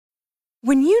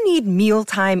When you need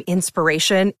mealtime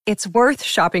inspiration, it's worth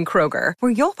shopping Kroger,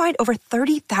 where you'll find over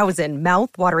 30,000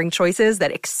 mouth-watering choices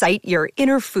that excite your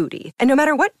inner foodie. And no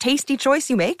matter what tasty choice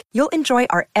you make, you'll enjoy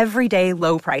our everyday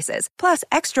low prices, plus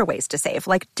extra ways to save,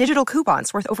 like digital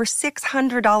coupons worth over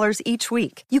 $600 each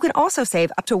week. You can also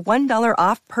save up to $1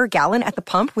 off per gallon at the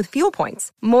pump with fuel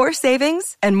points. More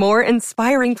savings and more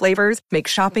inspiring flavors make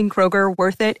shopping Kroger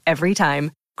worth it every time.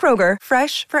 Kroger,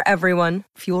 fresh for everyone.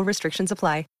 Fuel restrictions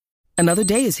apply. Another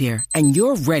day is here, and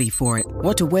you're ready for it.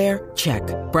 What to wear? Check.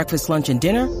 Breakfast, lunch, and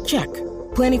dinner? Check.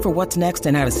 Planning for what's next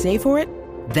and how to save for it?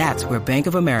 That's where Bank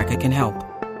of America can help.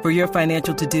 For your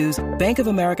financial to-dos, Bank of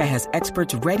America has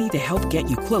experts ready to help get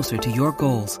you closer to your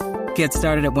goals. Get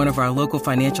started at one of our local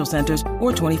financial centers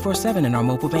or 24/7 in our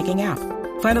mobile banking app.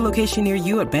 Find a location near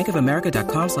you at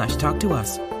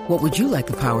bankofamerica.com/talktous. What would you like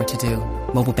the power to do?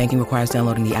 Mobile banking requires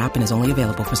downloading the app and is only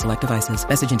available for select devices.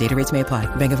 Message and data rates may apply.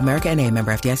 Bank of America N.A.,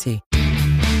 member FDIC.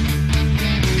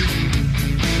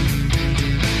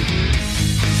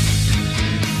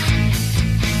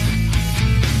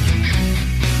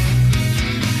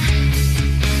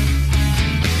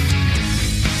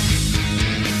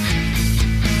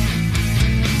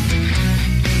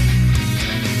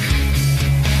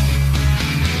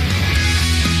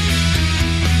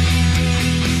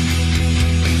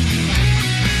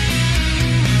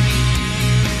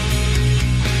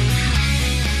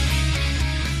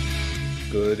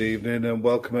 Good evening and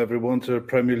welcome everyone to a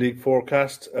Premier League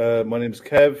forecast. My name is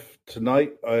Kev.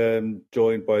 Tonight I am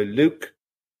joined by Luke,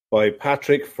 by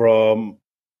Patrick from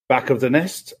Back of the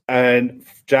Nest, and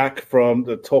Jack from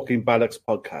the Talking Ballocks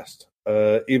podcast.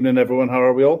 Evening everyone, how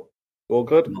are we all? All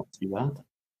good? Not too bad.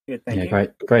 Good, thank you.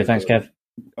 Great. Thanks, Kev.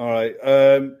 All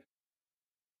right.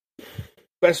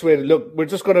 Best way to look, we're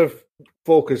just going to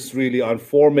focus really on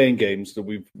four main games that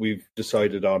we've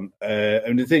decided on.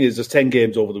 And the thing is, there's 10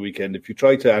 games over the weekend. If you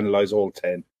try to analyze all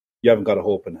 10, you haven't got a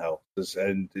hope in hell.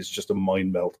 And it's just a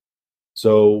mind melt.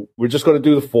 So we're just going to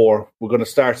do the four. We're going to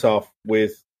start off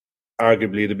with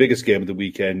arguably the biggest game of the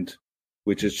weekend,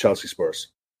 which is Chelsea Spurs.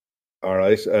 All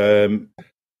right.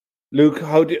 Luke,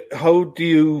 how do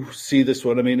you see this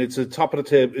one? I mean, it's a top of the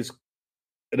table. It's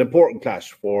an important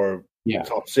clash for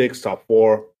top six, top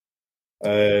four.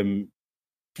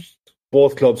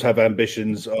 Both clubs have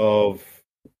ambitions of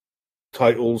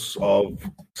titles, of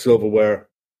silverware.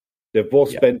 They've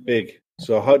both spent big.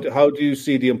 So how do you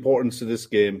see the importance of this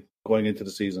game going into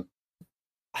the season?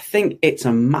 I think it's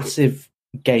a massive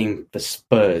game for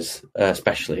Spurs,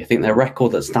 especially. I think their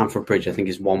record at Stamford Bridge,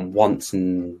 is won once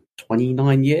in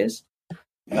 29 years.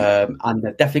 And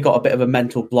they've definitely got a bit of a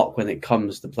mental block when it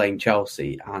comes to playing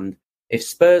Chelsea. And if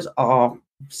Spurs are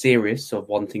serious of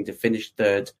wanting to finish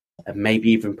third and maybe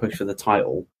even push for the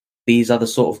title, these are the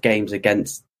sort of games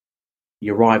against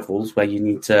your rivals where you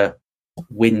need to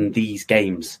win these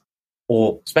games,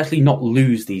 or especially not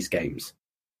lose these games,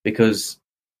 because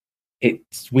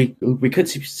we could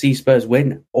see Spurs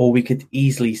win, or we could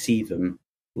easily see them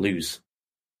lose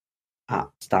at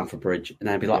Stamford Bridge, and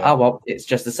then be like, oh well, it's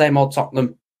just the same old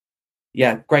Tottenham.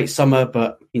 Yeah, great summer,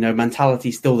 but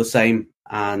mentality's still the same,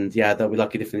 and they'll be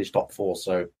lucky to finish top four.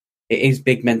 So it is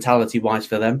big mentality wise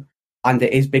for them, and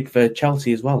it is big for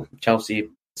Chelsea as well. Chelsea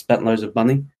spent loads of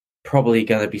money, probably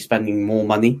going to be spending more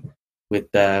money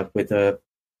with the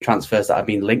transfers that have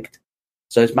been linked.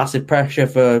 So it's massive pressure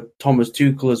for Thomas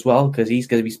Tuchel as well, because he's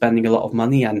going to be spending a lot of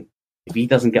money, and if he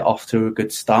doesn't get off to a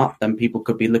good start, then people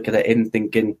could be looking at him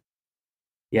thinking,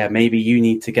 maybe you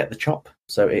need to get the chop.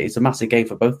 So it's a massive game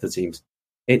for both the teams.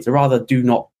 It's rather do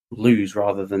not lose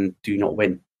rather than do not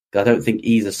win. I don't think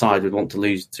either side would want to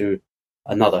lose to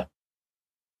another.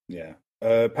 Yeah.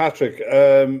 Patrick,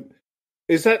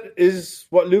 is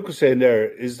what Luke was saying there,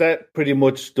 is that pretty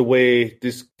much the way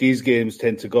these games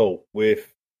tend to go,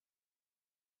 with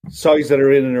sides that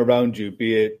are in and around you,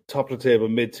 be it top of the table,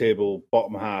 mid-table,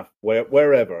 bottom half,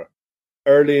 wherever,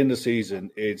 early in the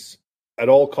season, it's at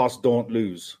all costs don't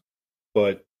lose,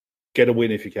 but get a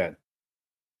win if you can.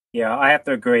 Yeah, I have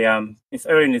to agree. It's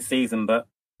early in the season, but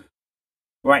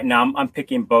right now I'm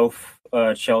picking both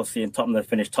Chelsea and Tottenham to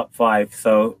finish top five.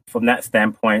 So from that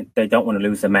standpoint, they don't want to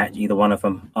lose a match, either one of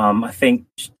them. I think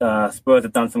Spurs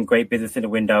have done some great business in the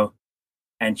window,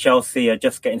 and Chelsea are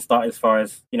just getting started as far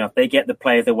as, if they get the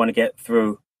players they want to get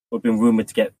through, we've been rumoured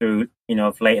to get through,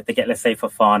 of late, if they get, let's say,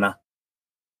 Fofana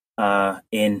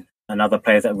in, and other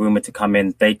players that are rumoured to come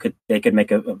in, they could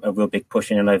make a real big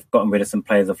push in, and they've gotten rid of some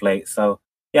players of late. So,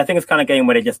 I think it's kind of a game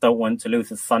where they just don't want to lose.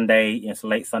 It's Sunday, it's a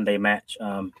late Sunday match.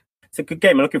 It's a good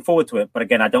game. I'm looking forward to it. But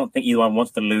again, I don't think either one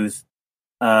wants to lose,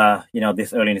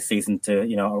 this early in the season to,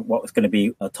 what was going to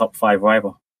be a top five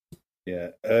rival. Yeah.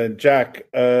 Jack,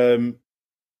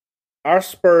 are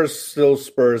Spurs still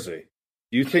Spursy?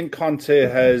 Do you think Conte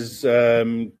has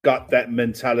got that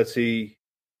mentality,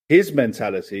 his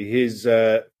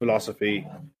philosophy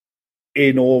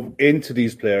into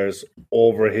these players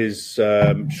over his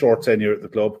short tenure at the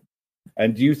club?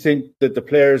 And do you think that the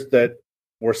players that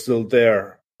were still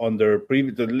there under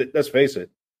previous, let's face it,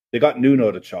 they got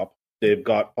Nuno to chop, they've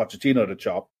got Pochettino to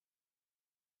chop.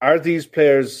 Are these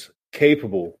players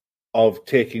capable of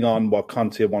taking on what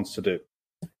Conte wants to do?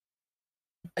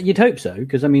 You'd hope so,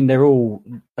 because I mean, they're all.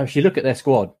 If you look at their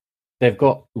squad, they've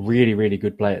got really, really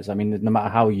good players. I mean, no matter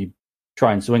how you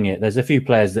try and swing it, there's a few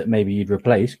players that maybe you'd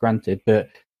replace, granted, but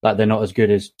like they're not as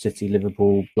good as City,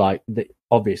 Liverpool,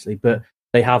 obviously, but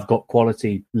they have got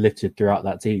quality littered throughout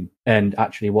that team. And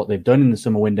actually, what they've done in the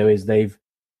summer window is they've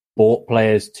bought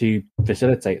players to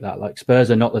facilitate that. Like Spurs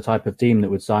are not the type of team that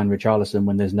would sign Richarlison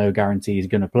when there's no guarantee he's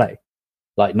going to play.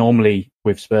 Like normally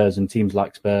with Spurs and teams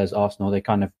like Spurs, Arsenal, they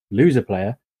kind of lose a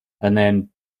player and then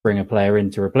bring a player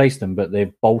in to replace them, but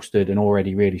they've bolstered an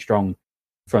already really strong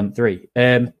front three.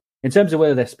 In terms of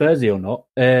whether they're Spursy or not,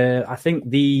 I think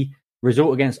the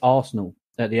result against Arsenal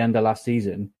at the end of last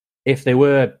season, if they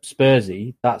were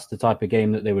Spursy, that's the type of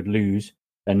game that they would lose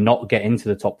and not get into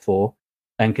the top four.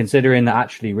 And considering that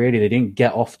actually really they didn't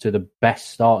get off to the best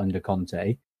start under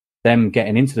Conte, them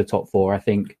getting into the top four, I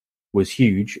think, was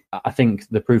huge. I think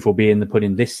the proof will be in the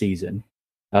pudding this season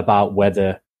about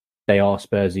whether they are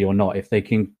Spursy or not. If they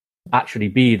can actually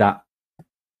be that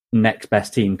next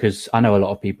best team, because I know a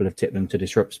lot of people have tipped them to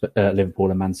disrupt Liverpool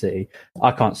and Man City.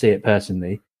 I can't see it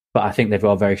personally, but I think they've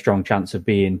got a very strong chance of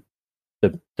being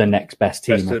the next best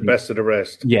team. Best of the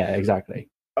rest. Yeah, exactly.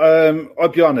 I'll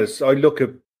be honest, I look at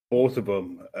both of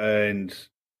them and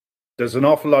there's an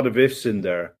awful lot of ifs in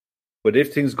there, but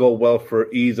if things go well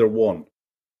for either one,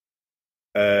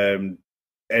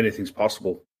 anything's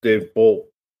possible.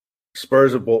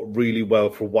 Spurs have bought really well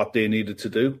for what they needed to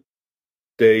do.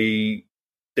 They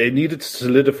needed to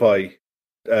solidify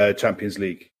Champions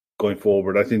League going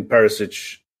forward. I think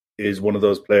Perisic is one of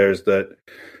those players that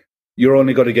you're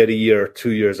only going to get a year,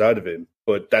 2 years out of him,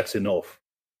 but that's enough.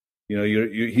 You know,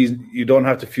 you don't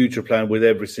have to future plan with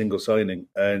every single signing.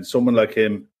 And someone like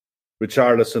him,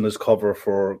 Richarlison is cover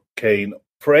for Kane,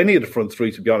 for any of the front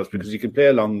three, to be honest, because you can play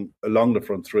along the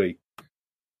front three.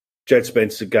 Jet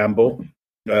Spencer Gambo,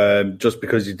 just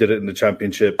because you did it in the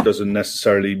Championship doesn't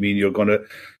necessarily mean you're going to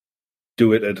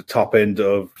do it at the top end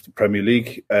of the Premier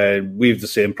League. And we have the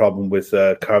same problem with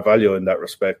Carvalho in that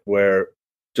respect, where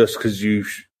just because you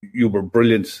were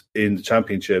brilliant in the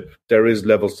Championship, there is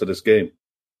levels to this game.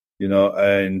 You know,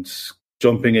 and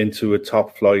jumping into a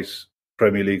top flight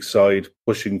Premier League side,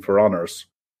 pushing for honours,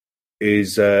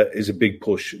 is a big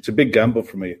push. It's a big gamble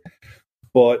for me.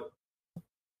 But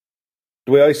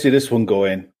the way I see this one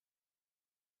going,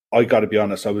 I got to be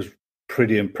honest, I was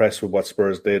pretty impressed with what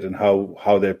Spurs did and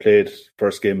how they played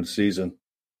first game of the season.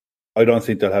 I don't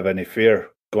think they'll have any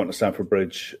fear going to Stamford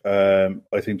Bridge. I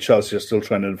think Chelsea are still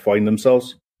trying to find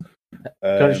themselves.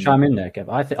 Can I just chime in there, Kev?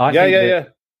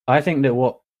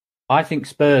 I think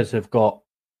Spurs have got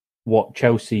what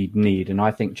Chelsea need, and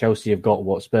I think Chelsea have got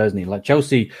what Spurs need. Like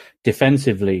Chelsea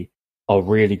defensively are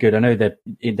really good. I know that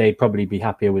they'd probably be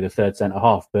happier with a third centre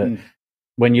half, but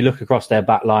when you look across their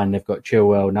back line, they've got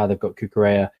Chilwell, now they've got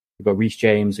Cucurella, they've got Reece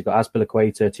James, they've got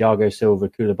Azpilicueta, Thiago Silva,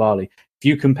 Koulibaly. If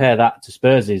you compare that to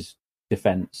Spurs'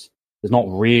 defence, there's not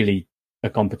really a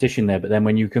competition there. But then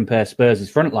when you compare Spurs'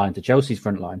 front line to Chelsea's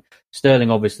front line, Sterling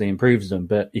obviously improves them.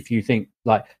 But if you think,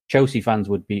 like, Chelsea fans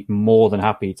would be more than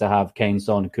happy to have Kane,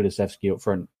 Son and Kulusevski up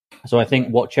front. So I think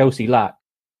what Chelsea lack,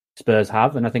 Spurs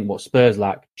have, and I think what Spurs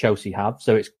lack, Chelsea have.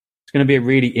 So it's going to be a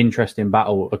really interesting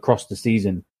battle across the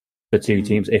season for two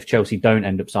teams if Chelsea don't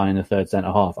end up signing a third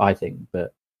centre half, I think.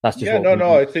 But that's just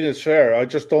I think it's fair. I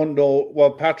just don't know.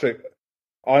 Well, Patrick,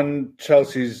 on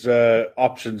Chelsea's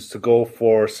options to go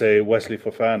for, say, Wesley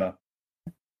Fofana,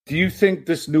 do you think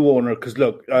this new owner? Because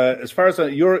look, as far as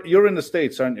you're in the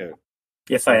States, aren't you?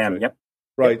 Yes, I am. Yep.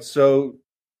 Right. Yep. So,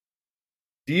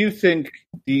 do you think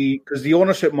because the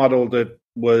ownership model that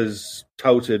was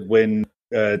touted when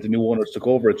the new owners took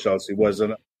over at Chelsea was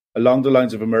along the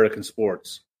lines of American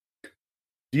sports?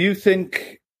 Do you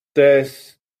think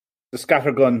that the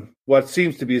scattergun, what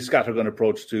seems to be a scattergun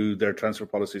approach to their transfer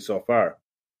policy so far,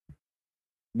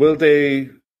 will they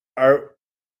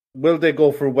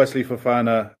go for Wesley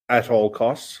Fofana at all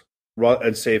costs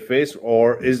and save face,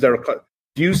 or is there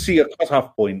do you see a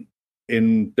cutoff point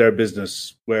in their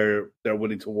business where they're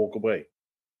willing to walk away?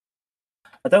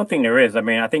 I don't think there is. I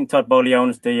mean, I think Todd Bowley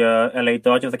owns the LA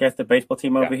Dodgers, I guess, the baseball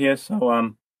team over here.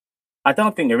 So I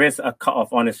don't think there is a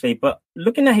cutoff, honestly. But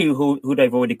looking at who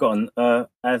they've already gotten,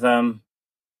 as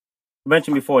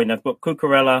mentioned before, they've got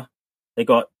Cucurella, they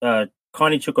got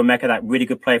Carney Chukwuemeka, that really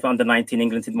good player for under 19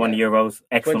 England in one Euros,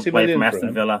 excellent player from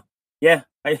Aston Villa. Yeah,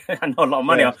 I know a lot of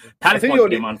money. Yeah. I think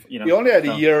he only had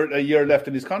a year left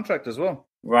in his contract as well.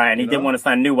 Right, and he didn't want to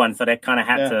sign a new one, so they kind of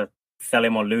had to sell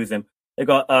him or lose him. They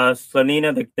got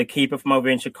Slonina, the keeper from over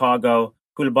in Chicago,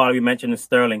 Koulibaly, we mentioned, and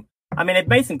Sterling. I mean, they've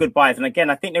made some good buys, and again,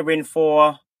 I think they're in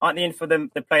for, aren't they in for the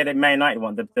player that Man United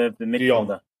won, the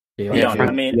midfielder? De Jong.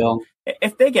 I mean,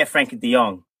 if they get Frankie De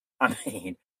Jong, I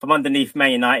mean, from underneath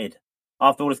Man United,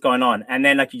 after all that's going on, and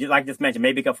then like you just mentioned,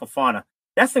 maybe go for Fofana.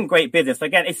 That's some great business.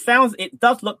 Again, it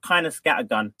does look kind of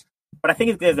scattergun, but I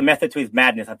think there's a method to his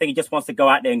madness. I think he just wants to go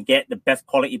out there and get the best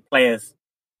quality players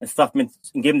and stuff, and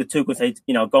give them the Tuchel and say,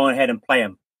 go ahead and play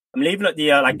them. I mean, even at the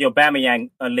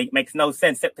Aubameyang league makes no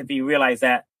sense, except if you realize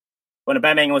that when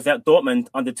Aubameyang was at Dortmund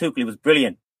under Tuchel, he was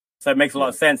brilliant. So it makes a lot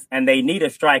of sense. And they need a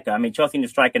striker. I mean, Chelsea need a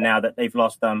striker now that they've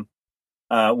lost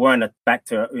Werner back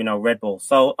to Red Bull.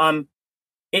 So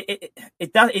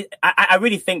it does. I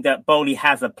really think that Bowley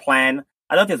has a plan.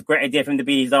 I don't think it's a great idea for him to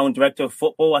be his own director of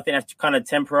football. I think that's kind of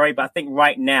temporary. But I think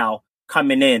right now,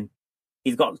 coming in,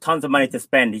 he's got tons of money to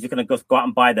spend. He's just going to go out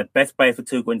and buy the best player for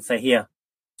Tuchel and say, here,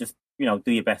 just, do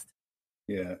your best.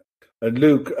 Yeah. And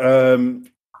Luke,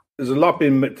 there's a lot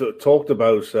being talked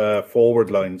about forward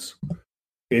lines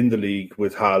in the league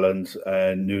with Haaland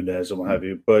and Nunez and what have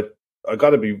you. But I got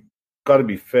to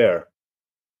be fair.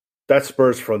 That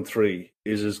Spurs front three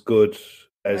is as good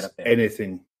as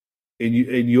anything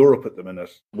in Europe at the minute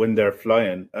when they're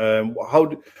flying.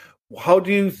 How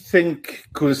do you think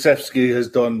Kulusevski has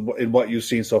done in what you've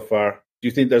seen so far? Do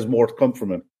you think there's more to come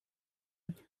from him?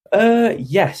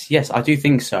 Yes, I do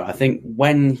think so. I think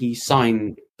when he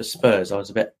signed for Spurs, I was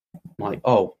a bit like,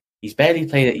 he's barely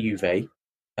played at Juve.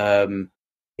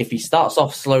 If he starts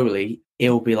off slowly,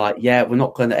 he'll be like, yeah, we're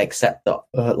not going to accept the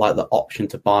option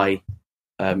to buy.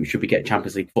 Should we get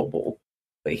Champions League football?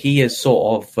 But he has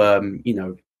sort of,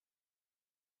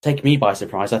 taken me by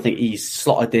surprise. I think he's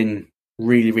slotted in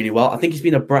really, really well. I think he's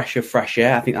been a breath of fresh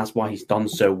air. I think that's why he's done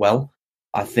so well.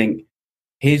 I think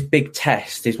his big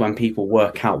test is when people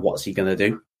work out what's he going to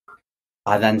do.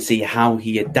 I then see how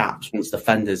he adapts once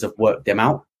defenders have worked him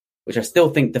out, which I still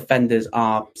think defenders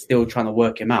are still trying to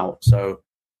work him out. So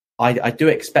I do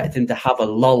expect him to have a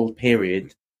lull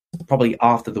period, probably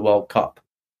after the World Cup.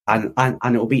 And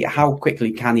it will be how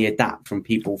quickly can he adapt from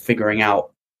people figuring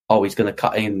out, he's going to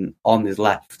cut in on his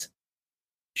left,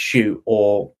 shoot,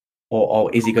 or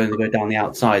is he going to go down the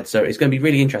outside? So it's going to be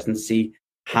really interesting to see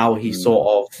how he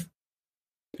sort of,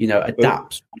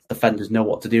 adapts. Defenders know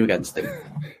what to do against him.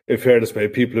 In fairness,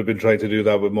 mate, people have been trying to do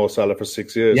that with Mo Salah for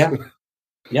 6 years.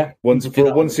 Yeah.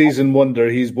 For one season wonder,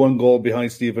 he's one goal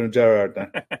behind Steven Gerrard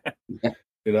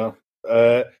now.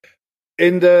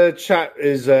 In the chat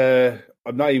is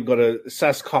I'm not even going to.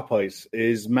 Sas Coppais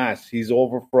is Matt. He's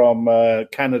over from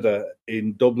Canada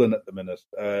in Dublin at the minute.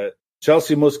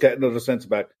 Chelsea must get another centre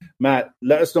back. Matt,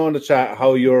 let us know in the chat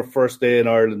how your first day in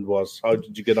Ireland was. How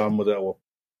did you get on with it?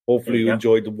 Hopefully you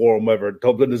enjoyed the warm weather.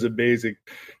 Dublin is amazing.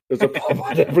 There's a pub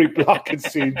on every block, it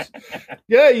seems.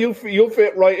 Yeah, you'll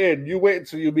fit right in. You wait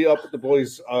until you meet up with the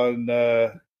boys on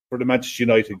for the Manchester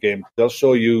United game. They'll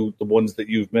show you the ones that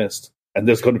you've missed, and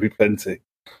there's going to be plenty.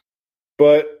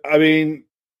 But, I mean,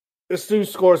 let's do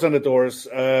scores on the doors.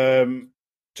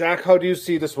 Jack, how do you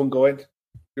see this one going?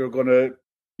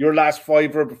 Your last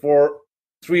fiver before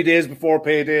 3 days before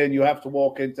payday, and you have to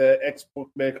walk into X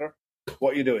bookmaker.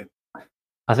 What are you doing?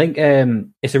 I think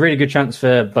it's a really good chance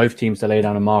for both teams to lay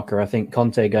down a marker. I think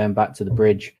Conte going back to the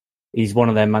bridge, he's one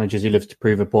of their managers who loves to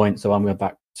prove a point, so I'm going to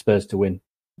back Spurs to win.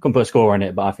 Couldn't put a score on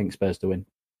it, but I think Spurs to win.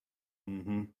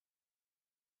 Mm-hmm.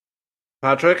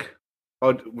 Patrick,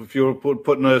 if you were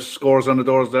putting the scores on the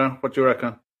doors there, what do you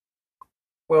reckon?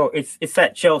 Well, it's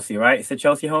at Chelsea, right? It's a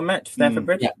Chelsea home match, Stamford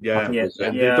Bridge. Yeah.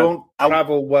 They don't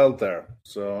travel well there,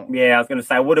 so yeah. I was going to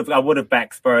say I would have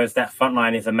backed Spurs. That front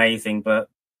line is amazing, but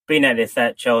being at this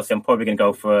at Chelsea, I'm probably going to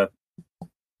go for a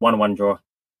 1-1 draw.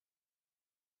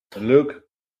 And Luke,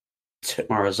 took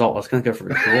my result. I was going to go for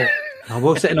a draw. I'm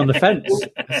all sitting on the fence.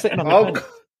 I'll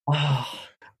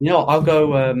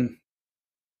go.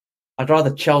 I'd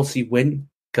rather Chelsea win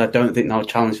because I don't think they'll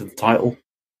challenge for the title.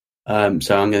 So I'm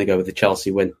going to go with the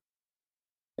Chelsea win.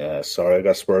 Yeah, sorry, I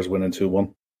got Spurs winning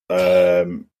 2-1.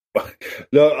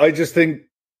 No,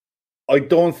 I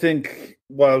don't think.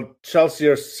 While Chelsea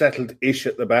are settled-ish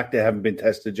at the back, they haven't been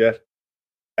tested yet,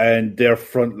 and their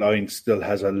front line still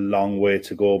has a long way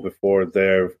to go before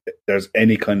there's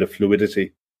any kind of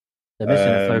fluidity. They're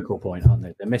missing a focal point, aren't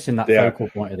they? They're missing that focal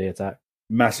point of the attack.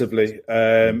 Massively.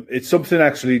 It's something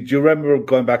actually. Do you remember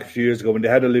going back a few years ago when they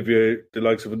had the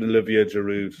likes of Olivier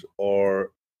Giroud,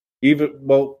 or even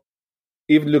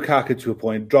Lukaku to a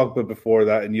point, Drogba before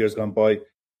that in years gone by?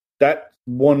 That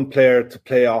one player to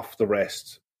play off the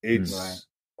rest. It's. Right.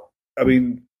 I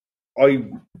mean,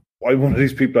 I'm one of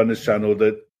these people on this channel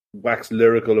that waxed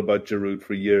lyrical about Giroud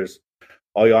for years.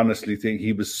 I honestly think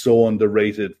he was so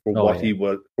underrated for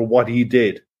what he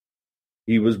did.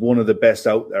 He was one of the best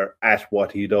out there at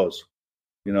what he does,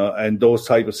 and those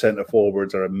type of centre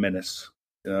forwards are a menace,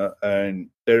 and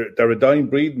they're a dying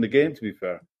breed in the game, to be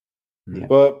fair. Yeah.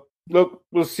 But look,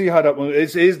 we'll see how that one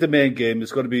is the main game.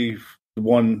 It's going to be the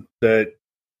one that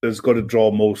is going to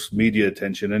draw most media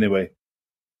attention anyway.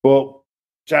 But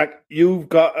Jack, you've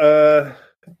got a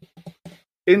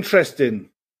interesting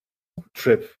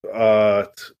trip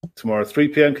tomorrow, 3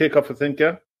 p.m. kickoff, I think,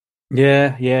 yeah?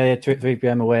 Yeah, 3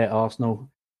 p.m. away at Arsenal.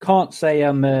 Can't say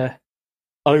I'm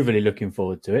overly looking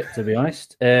forward to it, to be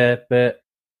honest. But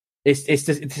it's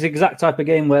the exact type of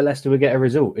game where Leicester will get a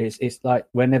result. It's like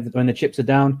when the chips are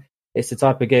down, it's the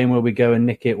type of game where we go and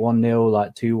nick it 1-0,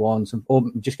 like 2-1, or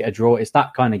just get a draw. It's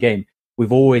that kind of game.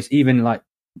 We've always, even like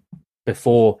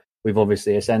before we've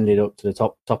obviously ascended up to the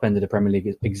top end of the Premier League,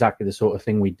 is exactly the sort of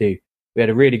thing we do. We had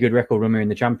a really good record when we were in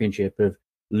the Championship of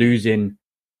losing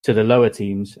to the lower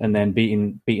teams and then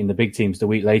beating the big teams the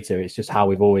week later. It's just how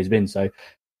we've always been. So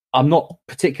I'm not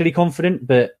particularly confident,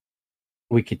 but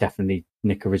we could definitely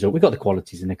nick a result. We've got the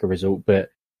qualities to nick a result,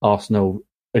 but Arsenal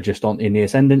are just in the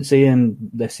ascendancy, and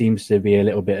there seems to be a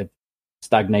little bit of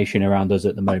stagnation around us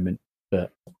at the moment.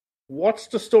 But what's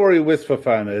the story with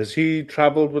Fofana? Has he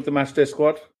travelled with the matchday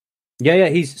squad? Yeah.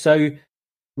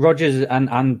 Rodgers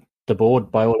and the board,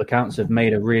 by all accounts, have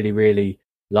made a really, really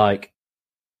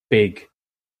big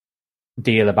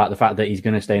deal about the fact that he's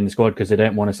going to stay in the squad because they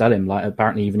don't want to sell him. Like,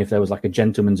 apparently, even if there was like a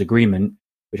gentleman's agreement,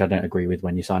 which I don't agree with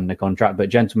when you sign the contract, but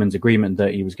gentleman's agreement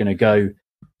that he was going to go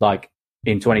like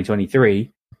in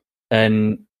 2023,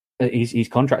 and he's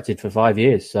contracted for 5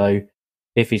 years. So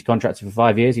if he's contracted for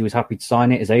 5 years, he was happy to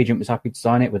sign it. His agent was happy to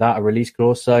sign it without a release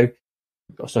clause. So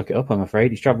got to suck it up, I'm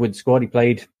afraid. He's travelled with the squad. He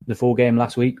played the full game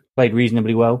last week, played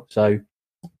reasonably well. So,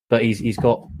 but he's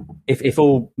got, if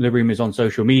all the rumours on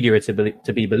social media are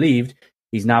to be believed,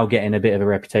 he's now getting a bit of a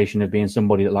reputation of being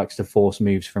somebody that likes to force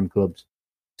moves from clubs.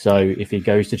 So if he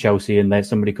goes to Chelsea and then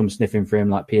somebody comes sniffing for him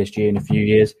like PSG in a few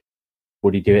years,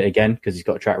 would he do it again? Because he's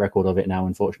got a track record of it now,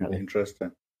 unfortunately.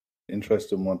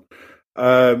 Interesting one.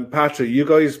 Patrick, you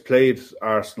guys played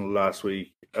Arsenal last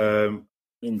week.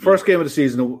 First game of the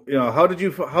season. How did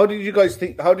you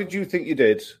think you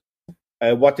did?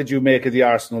 What did you make of the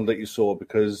Arsenal that you saw?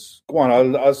 Because go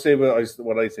on, I'll say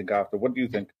what I think after. What do you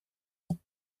think?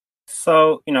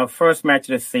 So, first match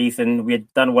of the season, we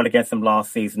had done well against them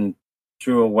last season,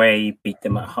 drew away, beat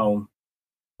them at home.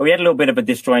 But we had a little bit of a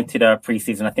disjointed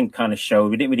preseason, I think kind of showed.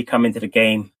 We didn't really come into the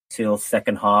game till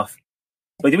second half.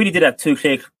 But we really did have two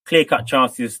clear-cut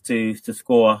chances to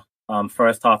score.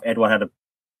 First half, Edouard had a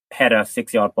header,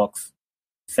 6-yard box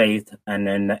saved, and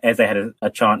then Eze had a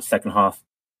chance second half.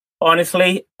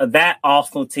 Honestly, that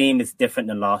Arsenal team is different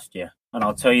than last year. And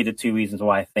I'll tell you the two reasons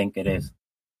why I think it is.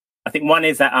 I think one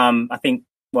is that I think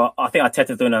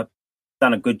Arteta's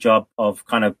done a good job of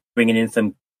kind of bringing in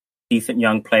some decent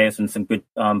young players and some good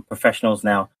professionals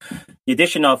now. The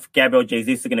addition of Gabriel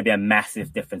Jesus is going to be a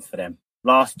massive difference for them.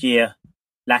 Last year,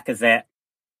 Lacazette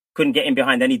couldn't get in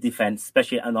behind any defense,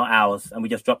 especially not ours, and we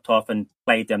just dropped off and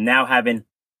played them. Now having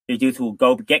Jesus who will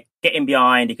go get in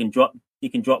behind, he can drop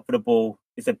for the ball.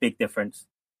 It's a big difference.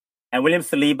 And William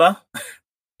Saliba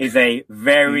is a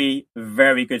very,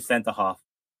 very good centre half.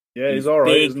 Yeah, he's all right,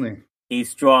 big, isn't he? He's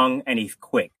strong and he's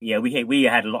quick. Yeah, we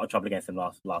had a lot of trouble against him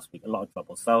last week, a lot of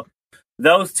trouble. So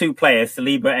those two players,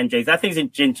 Saliba and Jesus, I think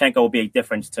Zinchenko will be a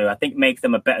difference too. I think makes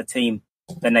them a better team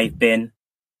than they've been.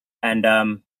 And,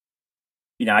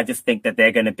 I just think that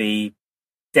they're going to be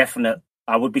definite.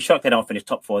 I would be shocked they don't finish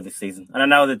top 4 this season. And I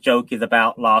know the joke is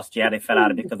about last year, they fell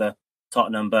out of it because of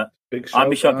Tottenham, but I'd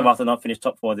be shocked if Arsenal don't finish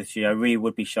top 4 this year. I really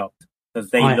would be shocked because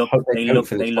they look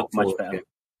much better.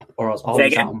 Or else I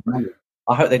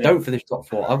hope they don't finish top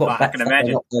 4. I've got bets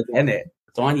in it.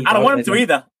 So I don't want them to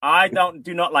either. I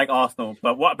do not like Arsenal,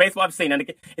 but based on what I've seen,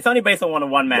 and it's only based on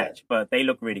one match, but they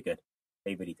look really good.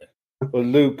 They really do. Well,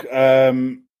 Luke,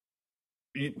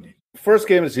 first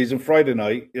game of the season, Friday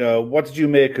night. What did you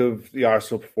make of the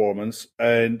Arsenal performance?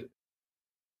 And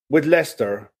with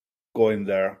Leicester going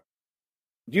there,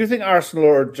 do you think Arsenal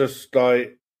are just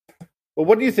like? Well,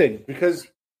 what do you think? Because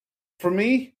for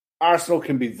me, Arsenal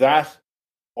can be that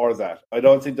or that. I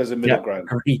don't think there's a middle ground.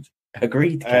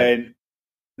 Agreed. And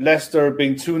Leicester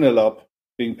being 2-0 up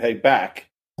being paid back.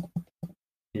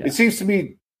 Yeah. It seems to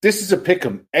me this is a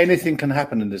pick'em. Anything can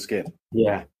happen in this game.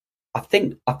 Yeah, I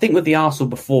think with the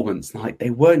Arsenal performance, like they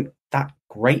weren't that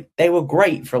great. They were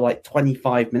great for like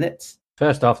 25 minutes.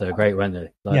 First half, they were great, weren't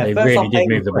they? Like, they really did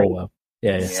move the ball well.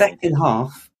 Yeah. Second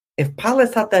half, if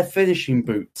Palace had their finishing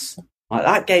boots, like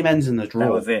that game ends in the draw.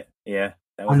 That was it. Yeah.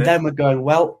 Then we're going,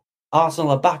 well,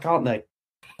 Arsenal are back, aren't they?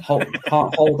 Can't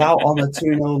hold out on a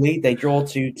 2-0 lead. They draw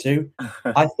 2-2.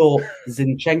 I thought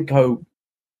Zinchenko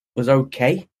was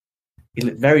okay. He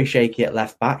looked very shaky at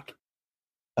left back.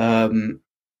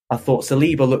 I thought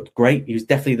Saliba looked great. He was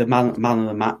definitely the man of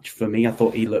the match for me. I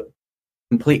thought he looked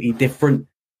completely different.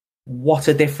 What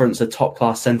a difference a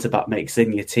top-class centre-back makes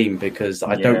in your team, because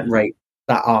I don't rate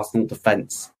that Arsenal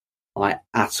defence like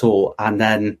at all. And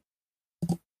then,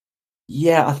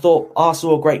 I thought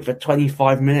Arsenal were great for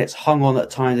 25 minutes, hung on at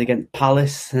times against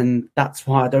Palace, and that's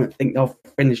why I don't think they'll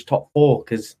finish top 4,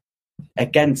 because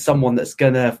against someone that's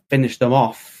going to finish them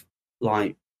off,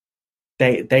 like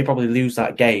they probably lose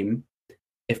that game.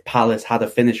 If Palace had a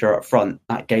finisher up front,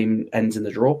 that game ends in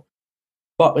the draw.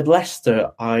 But with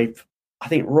Leicester, I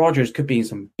think Rodgers could be in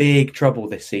some big trouble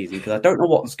this season, because I don't know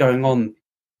what's going on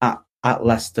at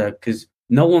Leicester, because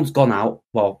no one's gone out.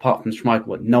 Well, apart from Schmeichel,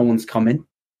 but no one's come in,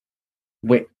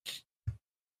 which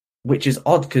is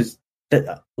odd, because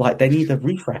they need a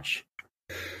refresh.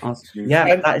 Funny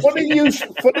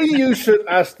you should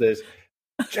ask this,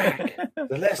 Jack,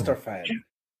 the Leicester fan.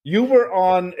 You were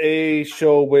on a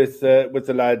show with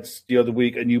the lads the other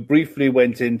week, and you briefly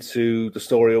went into the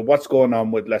story of what's going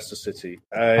on with Leicester City.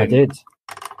 I did.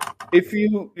 If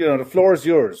the floor is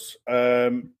yours,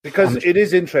 because it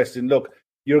is interesting. Look,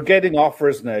 you're getting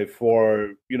offers now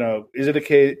for, is it a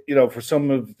case, for some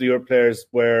of your players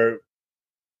where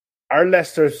are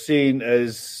Leicester seen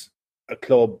as a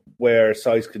club where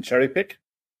size can cherry pick,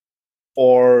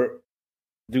 or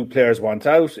do players want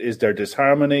out? Is there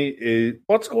disharmony?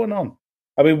 What's going on?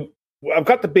 I mean, I've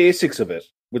got the basics of it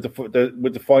with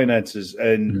the finances,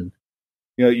 and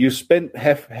you spent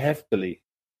heftily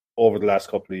over the last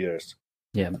couple of years.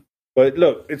 Yeah, but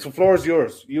look, the floor is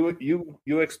yours.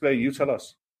 You explain. You tell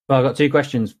us. Well, I've got two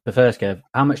questions. The first, Kev,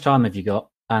 how much time have you got?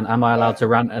 And am I allowed to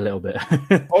rant a little bit?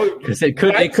 Because it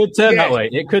could turn that way.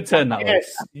 It could turn that way.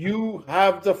 Yes, you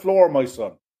have the floor, my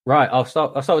son. Right, I'll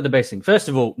start with the basic thing. First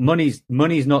of all, money's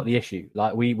not the issue.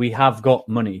 Like we have got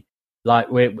money. Like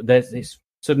it's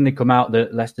suddenly come out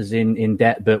that Leicester's in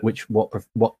debt, but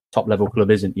what top level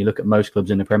club isn't? You look at most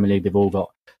clubs in the Premier League; they've all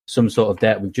got some sort of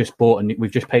debt. We've just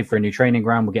paid for a new training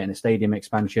ground. We're getting a stadium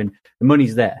expansion. The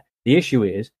money's there. The issue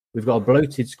is we've got a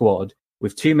bloated squad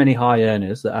with too many high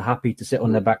earners that are happy to sit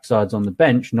on their backsides on the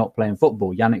bench, not playing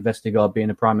football. Yannick Vestergaard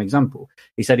being a prime example.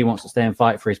 He said he wants to stay and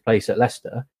fight for his place at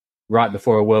Leicester right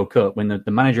before a World Cup, when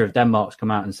the manager of Denmark's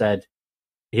come out and said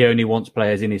he only wants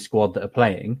players in his squad that are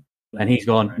playing, and he's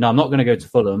gone, no, I'm not going to go to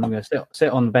Fulham. I'm going to sit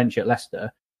on the bench at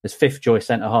Leicester as fifth choice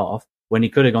centre half, when he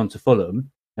could have gone to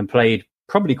Fulham and played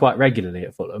probably quite regularly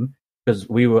at Fulham, because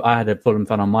I had a Fulham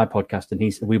fan on my podcast,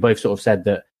 and we both sort of said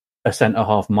that a centre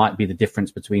half might be the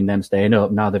difference between them staying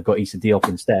up. Now they've got Issa Diop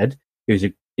instead, who's,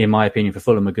 in my opinion, for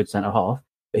Fulham, a good centre half,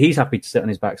 but he's happy to sit on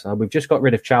his backside. We've just got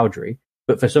rid of Chowdhury,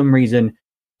 but for some reason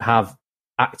have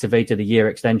activated a year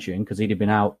extension, because he'd have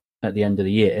been out at the end of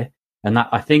the year, and that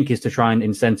I think is to try and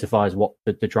incentivize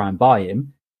Watford to try and buy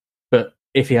him. But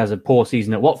if he has a poor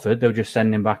season at Watford, they'll just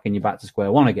send him back and you're back to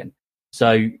square one again.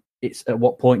 So it's at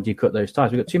what point do you cut those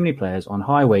ties? We've got too many players on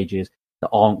high wages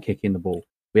that aren't kicking the ball.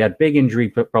 We had big injury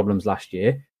problems last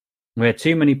year. We had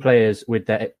too many players with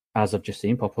their, as I've just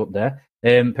seen pop up there,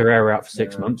 Pereira out for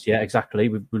 6 months. Yeah, exactly.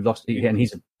 We've lost, and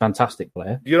he's a fantastic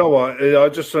player. You know what? I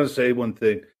just want to say one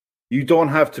thing. You don't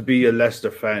have to be a Leicester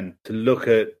fan to look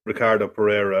at Ricardo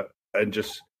Pereira and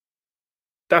just,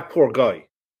 that poor guy.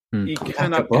 He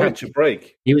cannot catch a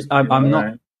break. He was. I'm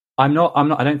not. I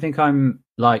don't think I'm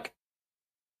like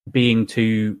being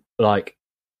too like.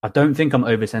 I don't think I'm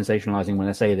over sensationalizing when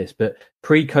I say this, but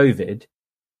pre-COVID,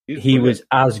 he was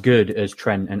as good as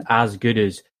Trent and as good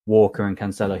as Walker and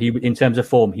Cancelo. He, in terms of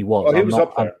form, he was. Oh, he was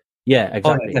up there. Yeah,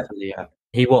 exactly. Oh, definitely, yeah.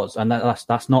 He was, and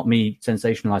that's not me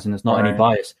sensationalizing. That's not any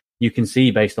bias. You can see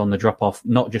based on the drop off,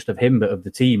 not just of him but of the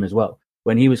team as well.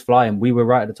 When he was flying, we were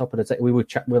right at the top of the table. We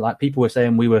were like, people were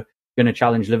saying we were going to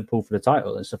challenge Liverpool for the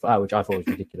title and stuff like that, which I thought was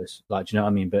ridiculous. Like, do you know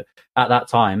what I mean? But at that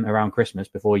time, around Christmas,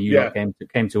 before you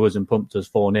came to us and pumped us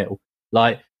 4-0,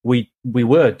 like we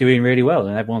were doing really well,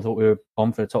 and everyone thought we were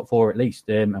on for the top 4 at least.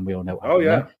 And we all know.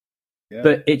 Yeah.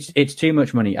 But it's too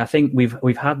much money. I think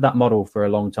we've had that model for a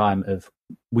long time of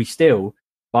we still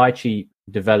buy cheap,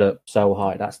 develop, sell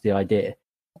high. That's the idea.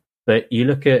 But you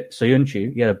look at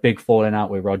Soyuncu, he had a big falling out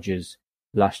with Rodgers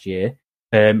last year.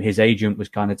 His agent was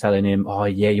kind of telling him, "Oh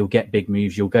yeah, you'll get big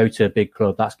moves. You'll go to a big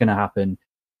club. That's going to happen."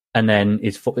 And then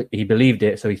he believed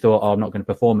it, so he thought, "Oh, I'm not going to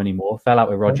perform anymore." Fell out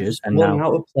with Rodgers, and now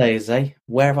out with players, eh?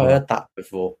 Where have I heard that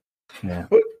before? Yeah,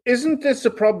 but isn't this a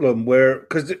problem where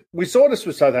because we saw this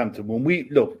with Southampton when we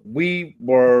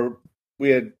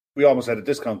almost had a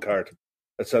discount card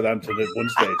at Southampton at one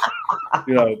stage,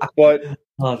 But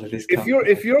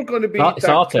if you're going to be it's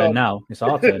our turn now. It's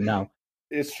our turn now.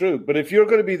 It's true, but if you're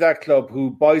going to be that club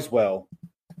who buys well,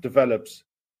 develops,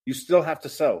 you still have to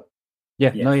sell.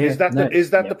 Yeah, no, is that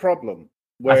the problem?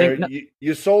 Where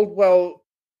you sold well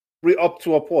up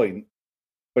to a point,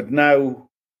 but now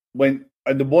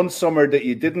and the one summer that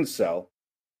you didn't sell,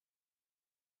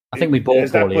 I think we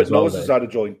bought poorly as well. Noses out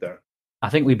of joint there. I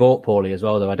think we bought poorly as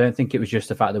well, though. I don't think it was just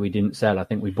the fact that we didn't sell. I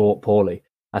think we bought poorly.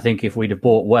 I think if we'd have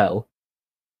bought well,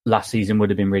 last season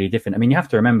would have been really different. I mean, you have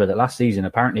to remember that last season,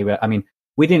 apparently,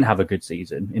 we didn't have a good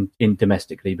season in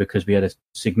domestically because we had a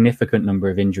significant number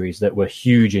of injuries that were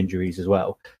huge injuries as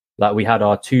well. Like we had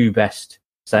our two best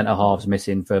centre halves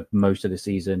missing for most of the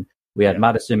season. We had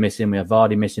Maddison missing, we had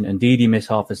Vardy missing, and Ndidi missed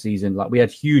half a season. Like we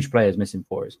had huge players missing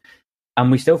for us.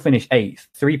 And we still finished 8th,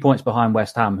 3 points behind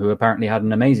West Ham, who apparently had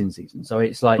an amazing season. So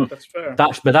it's like that's fair.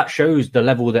 But that shows the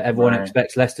level that everyone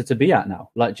expects Leicester to be at now.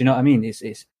 Like, do you know what I mean?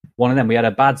 It's one of them. We had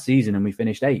a bad season and we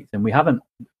finished 8th, and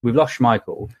we've lost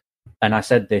Schmeichel. And I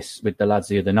said this with the lads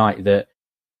the other night that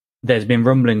there's been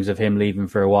rumblings of him leaving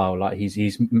for a while. Like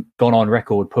he's gone on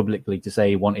record publicly to say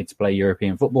he wanted to play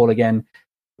European football again.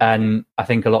 And I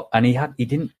think a lot, and he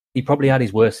probably had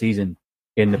his worst season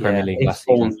in the Premier League last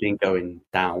season. His form's been going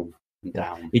down.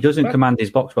 He doesn't command his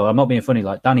box well. I'm not being funny.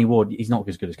 Like Danny Ward, he's not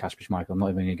as good as Kasper Schmeichel. I'm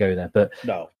not even going to go there. But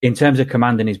in terms of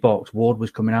commanding his box, Ward was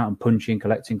coming out and punching,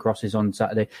 collecting crosses on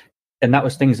Saturday. And that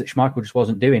was things that Schmeichel just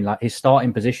wasn't doing. Like his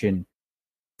starting position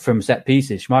from set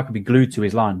pieces, Schmeichel would be glued to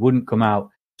his line, wouldn't come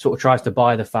out, sort of tries to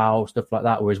buy the foul, stuff like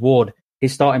that. Whereas Ward,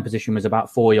 his starting position was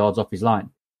about 4 yards off his line.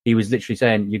 He was literally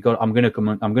saying, I'm going to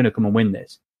come and win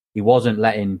this. He wasn't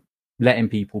letting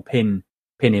people pin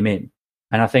him in.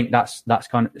 And I think that's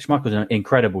kind of, Schmeichel's an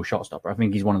incredible shot stopper. I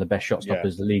think he's one of the best shot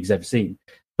stoppers the league's ever seen.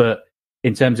 But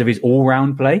in terms of his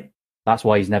all-round play, that's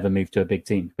why he's never moved to a big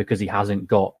team, because he hasn't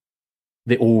got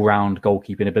the all-round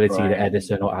goalkeeping ability that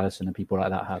Ederson or Alisson and people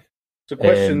like that have. It's a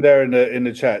question there in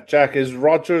the chat. Jack, is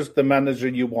Rodgers the manager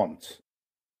you want?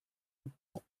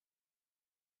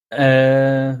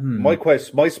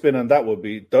 My spin on that would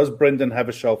be, does Brendan have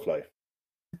a shelf life?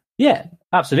 Yeah,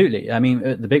 absolutely. I mean,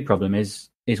 the big problem is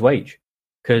his wage,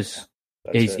 because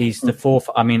he's the fourth.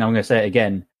 I mean, I'm going to say it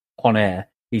again on air.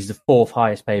 He's the fourth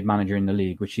highest paid manager in the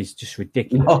league, which is just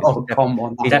ridiculous. Oh, come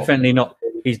on. He's definitely not.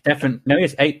 He's definitely, no,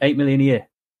 it's 8 million a year.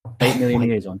 8 million a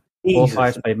year is on. Fourth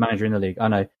highest paid manager in the league. I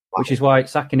know. Which is why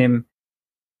sacking him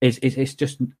is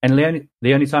just, and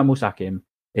the only time we'll sack him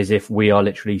is if we are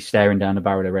literally staring down the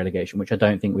barrel of relegation, which I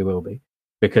don't think we will be,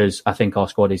 because I think our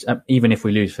squad is, even if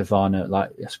we lose Fofana, like,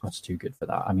 the squad's too good for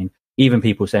that. I mean, even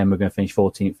people saying we're going to finish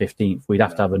 14th, 15th, we'd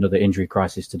have to have another injury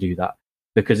crisis to do that.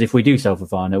 Because if we do sell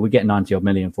Fofana, we get 90 odd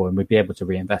million for him, we'd be able to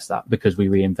reinvest that, because we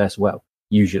reinvest well,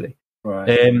 usually.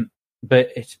 Right.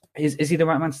 But is he the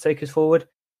right man to take us forward?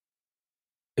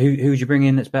 Who would you bring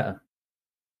in that's better?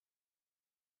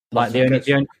 Like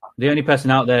the only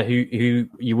person out there who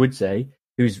you would say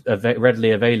who's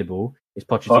readily available is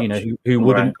Pochettino, who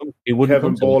wouldn't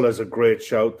Kevin Ball is a great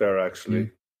shout there,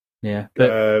 actually. Yeah,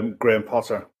 but Graham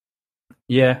Potter.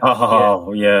 Yeah.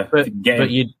 Yeah.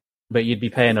 But you'd be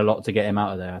paying a lot to get him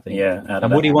out of there, I think. Yeah.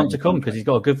 And would he want to come, because he's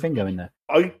got a good thing going there?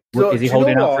 Is he do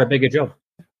holding out for a bigger job?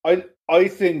 I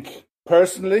think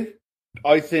personally,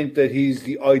 that he's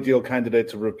the ideal candidate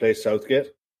to replace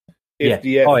Southgate. If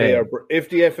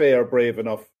the FA are brave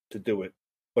enough to do it,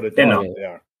 but it don't, they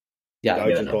are. Yeah,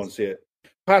 I just don't see it.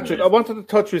 Patrick, I wanted to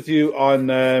touch with you on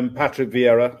Patrick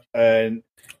Vieira, and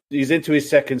he's into his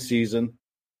second season.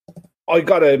 I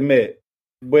gotta admit,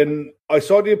 when I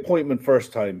saw the appointment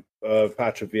first time of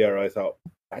Patrick Vieira, I thought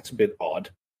that's a bit odd.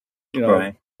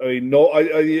 I mean,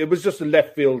 it was just a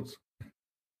left field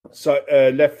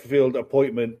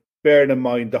appointment, bearing in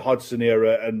mind the Hodgson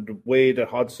era and the way that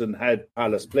Hodgson had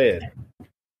Palace playing.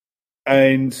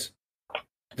 And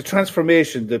the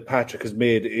transformation that Patrick has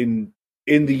made in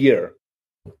the year,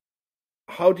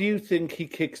 how do you think he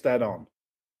kicks that on?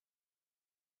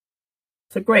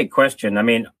 It's a great question. I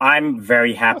mean, I'm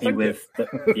very happy with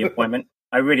the appointment.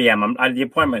 I really am. The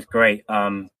appointment's great.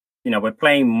 We're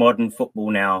playing modern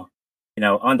football now.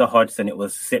 Under Hodgson, it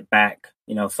was sit back,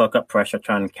 soak up pressure,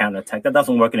 try and counter attack. That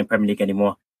doesn't work in the Premier League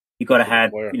anymore. You've got to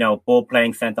have, ball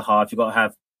playing centre halves. You've got to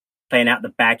have playing out the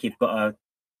back. You've got to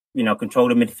control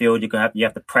the midfield. You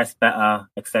have to press better,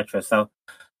 etc. So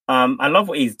I love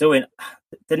what he's doing.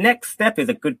 The next step is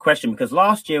a good question because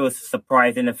last year was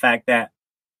surprising the fact that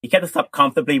he kept us up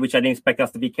comfortably, which I didn't expect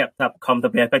us to be kept up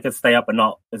comfortably. I expected to stay up, but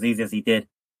not as easy as he did.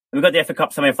 And we got the FA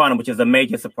Cup semi-final, which is a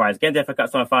major surprise. Getting the FA Cup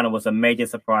semi-final was a major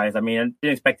surprise. I mean, I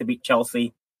didn't expect to beat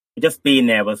Chelsea. But just being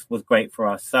there was great for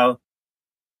us. So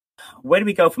where do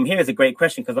we go from here is a great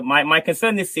question because my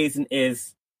concern this season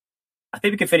is I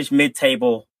think we can finish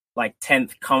mid-table, like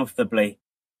 10th comfortably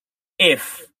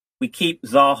if we keep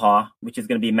Zaha, which is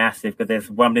going to be massive because there's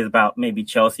rumblings about maybe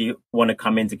Chelsea want to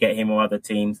come in to get him or other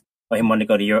teams. Or him want to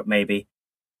go to Europe, maybe.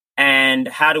 And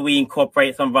how do we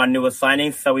incorporate some of our newer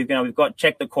signings? So we've got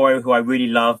Cheick Doucouré, who I really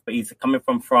love, but he's coming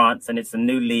from France and it's a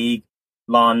new league.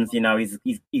 Lens,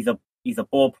 he's a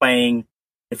ball playing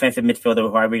defensive midfielder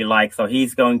who I really like. So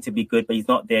he's going to be good, but he's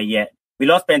not there yet. We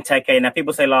lost Benteke. Now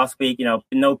people say last week,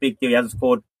 no big deal. He hasn't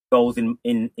scored goals in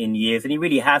years, and he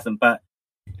really hasn't. But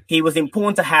he was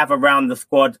important to have around the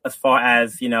squad as far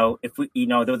as, if we,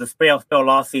 there was a spell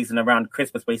last season around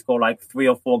Christmas where he scored like 3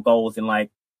 or 4 goals in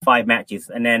like 5 matches.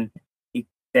 And then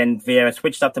Vieira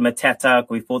switched up to Mateta.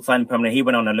 We thought signing permanent. He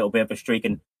went on a little bit of a streak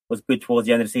and was good towards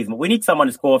the end of the season. But we need someone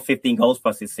to score 15 goals for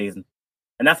us this season.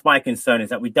 And that's my concern is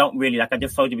that we don't really, like I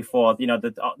just told you before,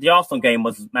 the Arsenal game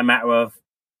was a matter of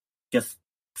just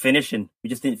finishing. We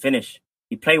just didn't finish.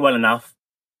 We played well enough.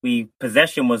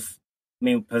 Possession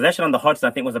under Hodgson,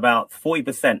 I think, was about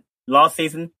 40%. Last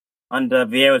season, under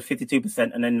Vieira, was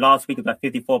 52%. And then last week, it was about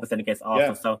 54% against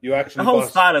Arsenal. Yeah, so you actually the whole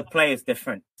style of play is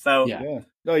different. So,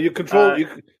 No, you control.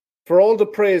 For all the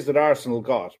praise that Arsenal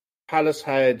got, Palace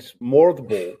had more of the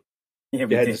ball.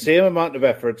 They had the same amount of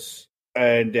efforts,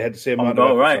 and they had the same amount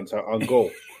of efforts on goal.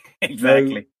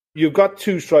 Exactly. Now, you've got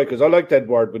 2 strikers. I liked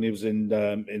Edouard when he was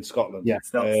in Scotland. Yeah,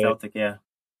 Celtic, yeah.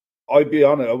 I'd be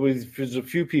honest, there's a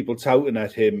few people touting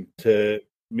at him to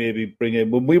maybe bring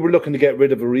in. When we were looking to get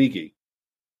rid of Origi,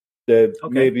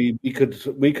 maybe we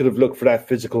could have looked for that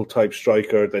physical type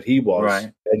striker that he was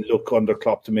and look under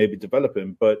Klopp to maybe develop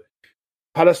him. But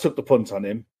Palace took the punt on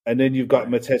him, and then you've got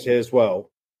Matete as well.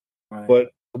 Right. But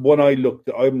the one I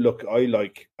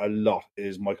like a lot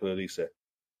is Michael Olise.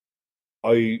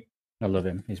 I love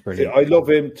him. He's brilliant. I love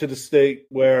him to the state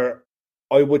where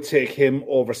I would take him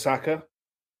over Saka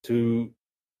to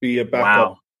be a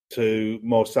backup to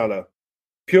Mo Salah,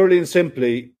 purely and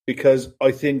simply because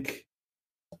I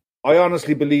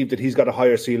honestly believe that he's got a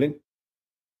higher ceiling.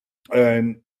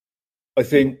 And I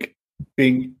think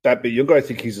being that bit younger, I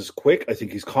think he's as quick. I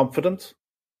think he's confident.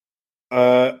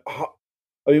 How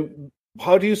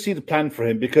do you see the plan for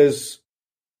him? Because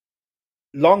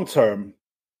long term,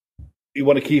 you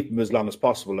want to keep him as long as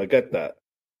possible. I get that.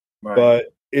 Right.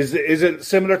 But is it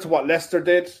similar to what Leicester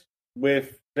did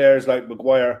with players like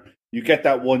Maguire? You get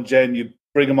that one gen, you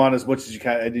bring him on as much as you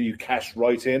can, and then you cash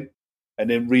right in and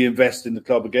then reinvest in the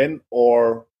club again?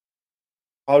 Or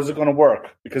how's it going to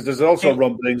work? Because there's also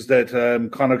rumblings that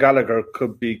Conor Gallagher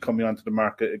could be coming onto the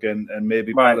market again, and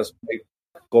maybe Palace might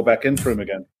go back in for him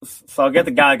again. So I'll get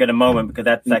to Gallagher in a moment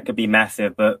because that could be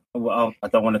massive, but I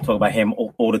don't want to talk about him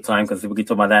all the time because we could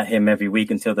talk about him every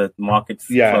week until the market's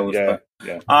closed.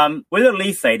 With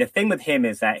Olise, the thing with him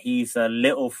is that he's a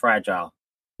little fragile.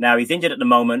 Now, he's injured at the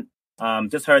moment.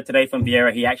 Just heard today from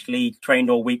Vieira, he actually trained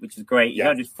all week, which is great. He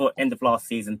hurt his foot end of last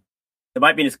season. They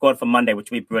might be in the squad for Monday, which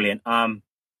would be brilliant.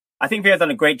 I think Vieira's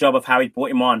done a great job of how he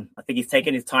brought him on. I think he's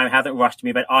taken his time, hasn't rushed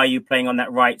me, but are you playing on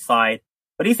that right side?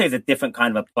 But he says a different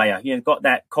kind of a player. He's got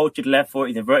that cultured left foot.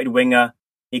 He's a inverted winger.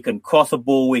 He can cross a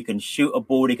ball. He can shoot a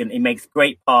ball. He makes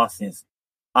great passes.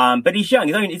 But he's young.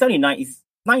 He's only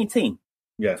 19.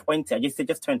 Yeah, 20. I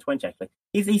just turned 20 actually.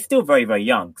 He's still very, very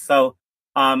young. So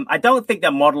I don't think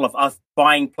that model of us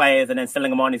buying players and then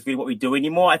selling them on is really what we do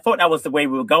anymore. I thought that was the way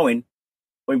we were going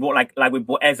when we bought like we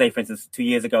bought Eze, for instance, 2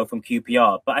 years ago from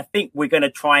QPR. But I think we're going to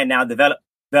try and now develop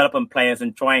players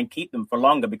and try and keep them for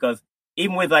longer because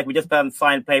even with we just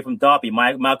signed a player from Derby,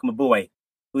 Malcolm Aboué,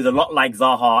 who's a lot like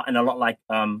Zaha and a lot like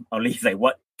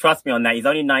Olise. Trust me on that. He's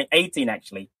only 18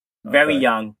 actually, very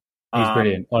young. He's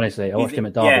brilliant. Honestly, I watched him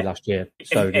at Derby last year.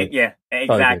 So good. Yeah,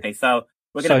 exactly. So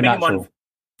we're going to bring him on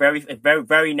very, very,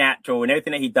 very natural in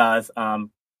everything that he does.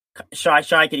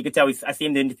 Shy kid, you can tell. I see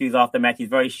him in the interviews after the match. He's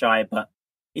very shy, but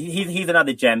he's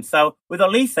another gem. So with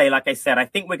Olise, like I said, I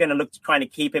think we're going to look to trying to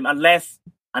keep him unless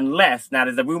now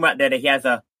there's a rumor out there that he has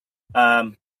a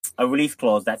release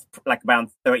clause that's like around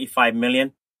 35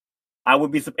 million. I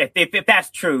would be if that's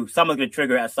true. Someone's going to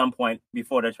trigger it at some point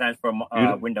before the transfer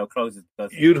window closes.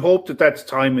 Because you'd hope that's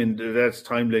time linked.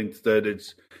 That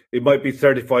it might be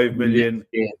 35 million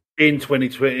in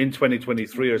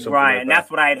 2023 or something. Right, like and that.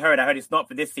 that's what I had heard. I heard it's not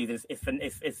for this season.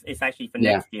 It's actually for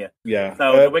next year. Yeah.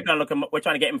 So we're going to look. We're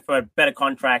trying to get him for a better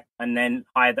contract and then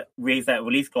raise that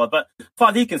release clause. But as far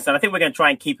as he's concerned, I think we're going to try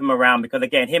and keep him around because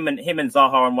again, him and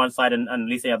Zaha on one side and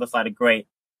Lisa on the other side are great.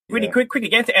 Really quickly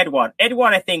get to Edouard.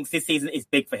 Edouard, I think this season is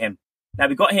big for him. Now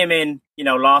we got him in,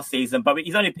 last season, but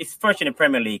he's first in the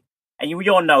Premier League, and we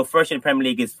all know first in the Premier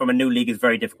League is from a new league is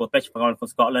very difficult, especially for going from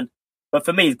Scotland. But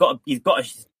for me, he's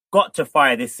got to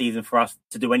fire this season for us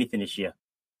to do anything this year,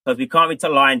 because we can't really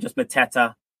rely on just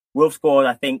Mateta. Wolf scored,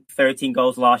 I think, 13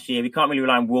 goals last year. We can't really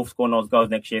rely on Wolf scoring those goals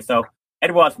next year. So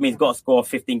Edouard, for me, has got to score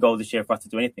 15 goals this year for us to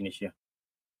do anything this year.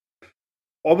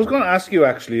 I was going to ask you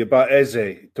actually about Eze,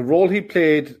 the role he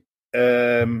played.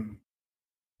 The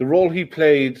role he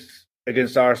played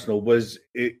against Arsenal was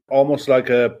almost like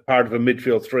a part of a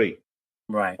midfield three.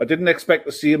 Right. I didn't expect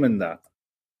to see him in that.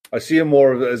 I see him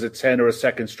more as a 10 or a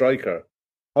second striker.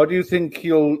 How do you think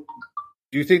do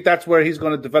you think that's where he's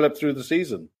going to develop through the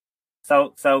season?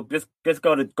 So let's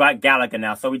go to Gallagher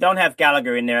now. So we don't have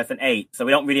Gallagher in there as an 8. So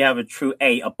we don't really have a true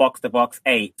 8, a box-to-box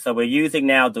 8. So we're using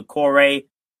now Doucouré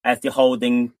as the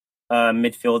holding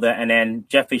midfielder and then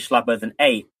Jeffrey Schlupp as an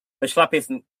 8. But Schlupp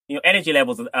isn't, energy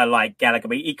levels are like Gallagher,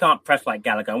 but he can't press like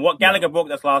Gallagher. And what Gallagher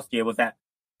brought us last year was that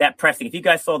pressing. If you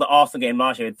guys saw the Arsenal game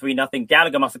last year with 3-0,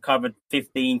 Gallagher must have covered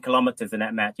 15 kilometers in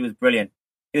that match. He was brilliant.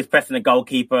 He was pressing the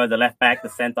goalkeeper, the left back, the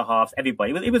centre halves,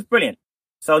 everybody. It was brilliant.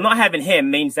 So not having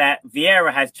him means that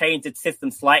Vieira has changed its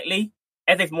system slightly.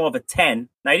 As it's more of a 10.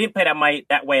 Now, he didn't play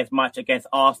that way as much against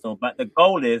Arsenal, but the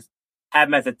goal is have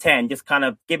him as a 10, just kind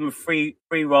of give him free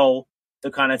roll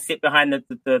to kind of sit behind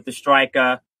the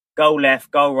striker, go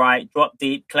left, go right, drop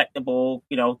deep, collect the ball,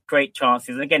 create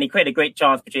chances. And again, he created a great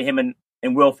chance between him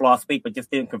and Wilf last week, but just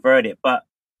didn't convert it. But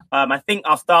I think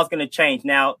our style's going to change.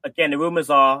 Now, again, the rumours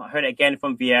are, I heard it again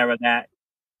from Vieira, that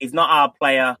he's not our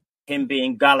player, him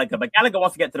being Gallagher. But Gallagher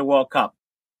wants to get to the World Cup.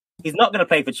 He's not going to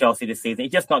play for Chelsea this season.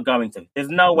 He's just not going to. There's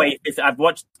no way. I've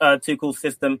watched Tuchel's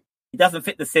system. He doesn't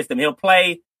fit the system. He'll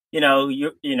play,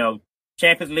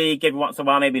 Champions League every once in a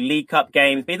while, maybe League Cup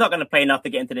games, but he's not going to play enough to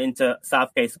get into the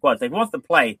Southgate squad. So if he wants to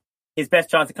play, his best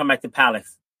chance to come back to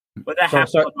Palace. But that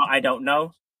happens or not, I don't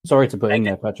know. Sorry to put in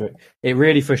there, Patrick. It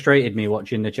really frustrated me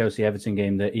watching the Chelsea-Everton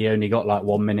game that he only got like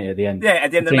 1 minute at the end. Yeah,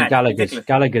 at the end of the match.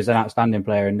 Gallagher's an outstanding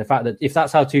player, and the fact that if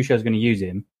that's how Tuchel's going to use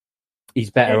him, he's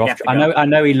better off. I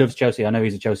know he loves Chelsea. I know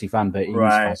he's a Chelsea fan, but he needs to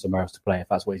find somewhere else to play if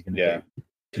that's what he's going to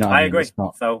do. I agree.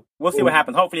 So we'll see what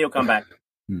happens. Hopefully he'll come back.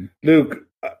 Luke,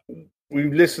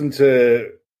 we've listened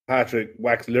to Patrick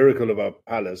wax lyrical about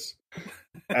Palace,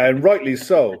 and rightly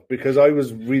so, because I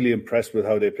was really impressed with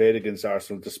how they played against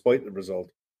Arsenal despite the result.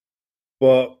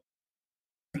 But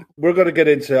we're going to get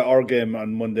into our game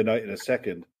on Monday night in a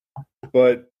second.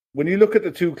 But when you look at the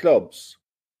two clubs,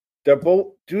 are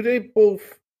they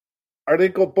both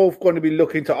going to be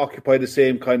looking to occupy the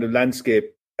same kind of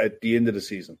landscape at the end of the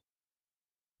season?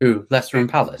 Who? Leicester and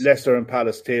Palace? Leicester and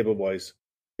Palace, table-wise.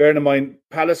 Bearing in mind,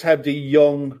 Palace have the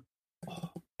young,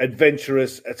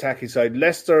 adventurous attacking side.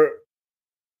 Leicester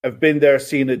have been there,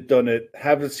 seen it, done it,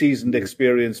 have the seasoned,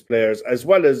 experienced players, as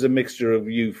well as a mixture of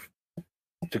youth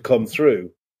to come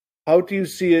through. How do you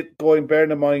see it going,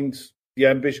 bearing in mind the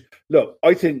ambition? Look,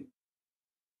 I think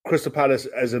Crystal Palace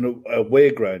as an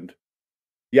away ground,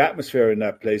 the atmosphere in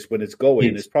that place when it's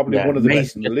going is probably one of the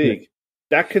best in the league.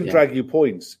 That can drag you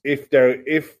points. If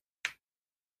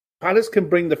Palace can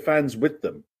bring the fans with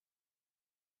them,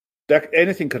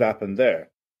 anything could happen there.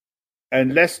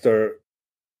 And Leicester,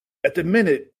 at the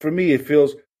minute, for me, it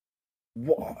feels,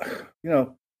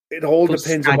 it all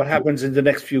depends on what happens in the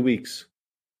next few weeks.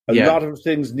 A lot of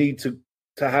things need to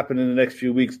happen in the next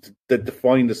few weeks that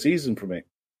define the season for me.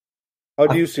 How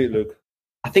do you see it, Luke?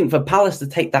 I think for Palace to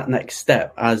take that next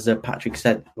step, as Patrick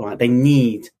said, they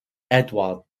need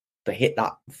Edouard to hit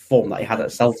that form that he had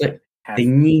at Celtic. They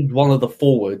need one of the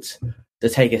forwards to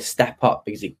take a step up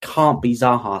because it can't be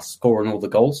Zaha scoring all the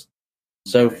goals.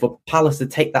 So for Palace to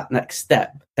take that next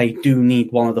step, they do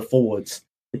need one of the forwards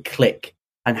to click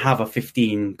and have a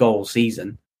 15-goal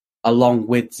season along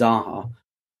with Zaha.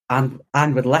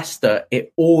 And with Leicester,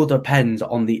 it all depends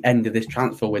on the end of this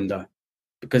transfer window.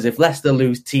 Because if Leicester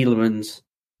lose Tielemans,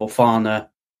 Fofana,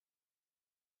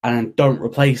 and don't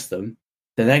replace them,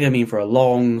 then they're going to be in for a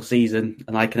long season,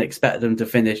 and I can expect them to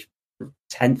finish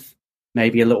 10th,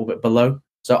 maybe a little bit below.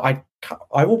 So I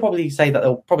will probably say that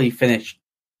they'll probably finish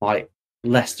like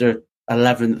Leicester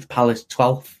 11th, Palace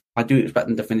 12th. I do expect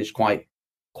them to finish quite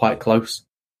close.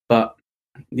 But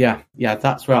yeah,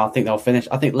 that's where I think they'll finish.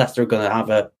 I think Leicester are going to have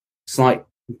a slight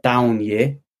down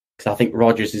year because I think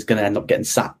Rodgers is going to end up getting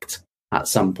sacked at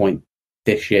some point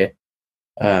this year.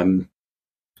 Right.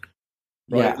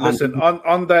 Listen,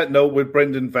 on that note, with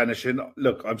Brendan vanishing,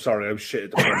 look, I'm sorry, I'm shit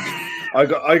at the French.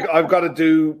 I've got to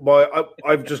do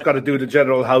I've just got to do the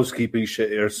general housekeeping shit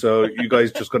here. So you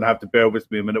guys just going to have to bear with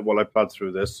me a minute while I plod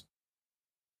through this.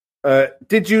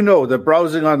 Did you know that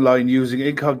browsing online using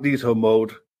incognito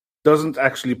mode doesn't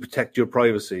actually protect your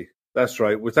privacy? That's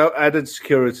right. Without added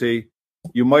security,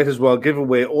 you might as well give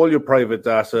away all your private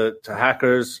data to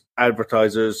hackers,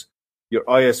 advertisers, your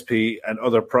ISP, and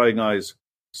other prying eyes.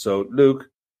 So, Luke,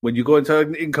 when you go into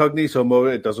incognito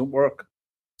mode, it doesn't work.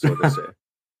 That's what they say.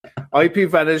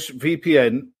 IPVanish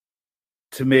VPN,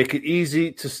 to make it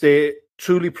easy to stay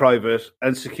truly private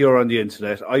and secure on the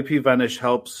internet. IPVanish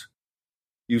helps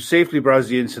you safely browse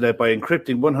the internet by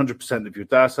encrypting 100% of your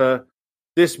data.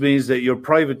 This means that your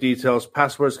private details,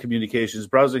 passwords, communications,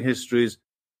 browsing histories,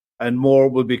 and more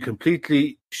will be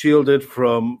completely shielded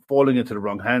from falling into the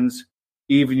wrong hands.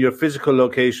 Even your physical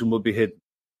location will be hidden.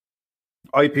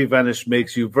 IPVanish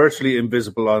makes you virtually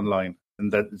invisible online,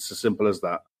 and that it's as simple as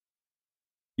that.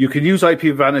 You can use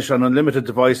IPVanish on unlimited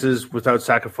devices without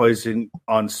sacrificing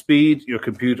on speed,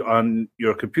 on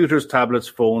your computers, tablets,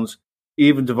 phones,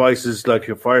 even devices like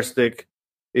your Fire Stick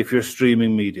if you're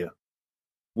streaming media.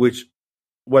 Which,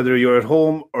 whether you're at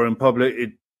home or in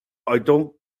public, I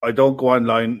don't go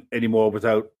online anymore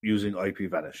without using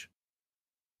IPVanish.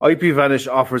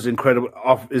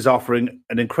 IPVanish is offering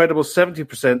an incredible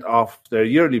 70% off their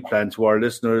yearly plan to our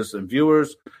listeners and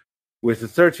viewers with a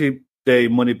 30-day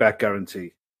money-back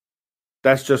guarantee.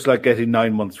 That's just like getting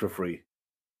 9 months for free.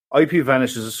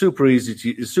 IPVanish is super easy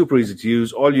to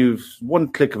use. All you use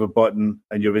one click of a button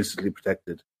and you're instantly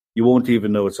protected. You won't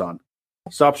even know it's on.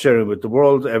 Stop sharing with the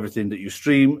world everything that you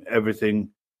stream, everything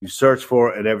you search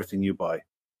for, and everything you buy.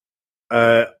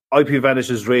 IPVanish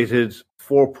is rated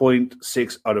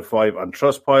 4.6 out of 5 on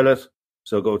Trustpilot.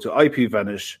 So go to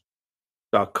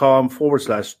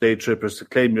ipvanish.com/daytrippers to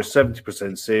claim your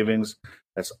 70% savings.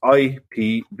 That's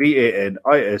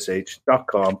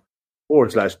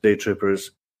ipvanish.com/daytrippers,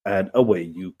 and away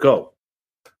you go.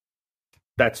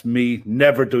 That's me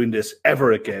never doing this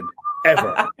ever again.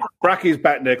 Ever. Bracky's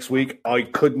back next week. I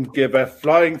couldn't give a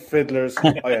flying fiddler's.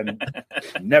 I am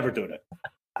never doing it.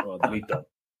 Well, we done.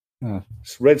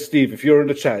 Red Steve, if you're in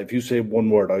the chat, if you say one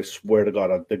word, I swear to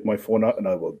God, I'll dig my phone out and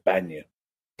I will ban you.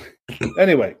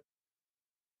 Anyway,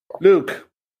 Luke,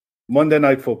 Monday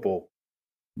Night Football.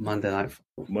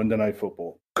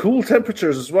 Cool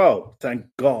temperatures as well, thank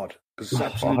God, because it's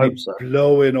absolutely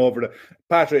blowing over the.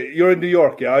 Patrick, you're in New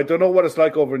York, yeah? I don't know what it's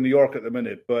like over in New York at the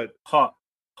minute, but hot,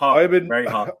 very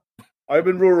hot. I'm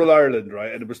in rural Ireland,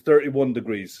 right, and it was 31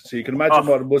 degrees. So you can imagine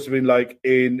what it must have been like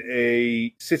in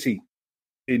a city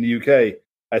in the UK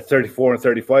at 34 and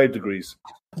 35 degrees.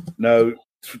 Now,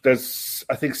 there's,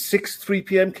 I think, 3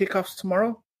 p.m. kickoffs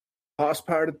tomorrow, hottest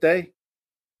part of the day.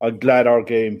 I'm glad our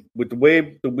game, with the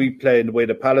way that we play and the way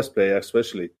the Palace play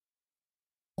especially,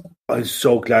 I'm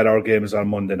so glad our game is on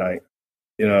Monday night,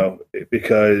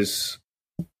 because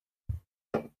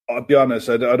I'll be honest,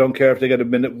 I don't care if they get a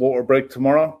minute water break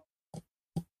tomorrow.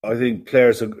 I think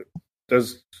players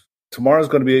tomorrow's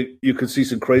going to be, you could see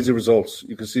some crazy results.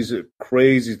 You could see some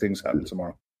crazy things happen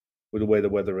tomorrow with the way the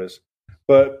weather is.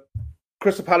 But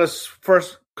Crystal Palace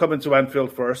first, coming to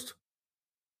Anfield first.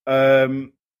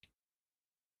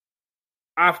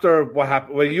 After what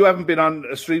happened, well, you haven't been on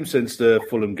a stream since the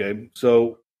Fulham game.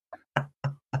 So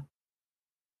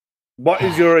what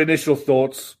is your initial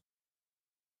thoughts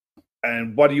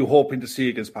and what are you hoping to see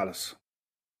against Palace?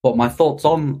 What, my thoughts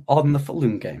on the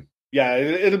Fulham game? Yeah,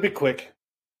 it'll be quick.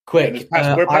 We're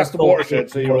past the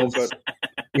watershed, so you're all good.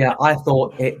 Yeah, I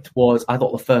thought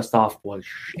the first half was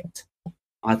shit.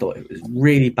 I thought it was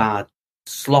really bad,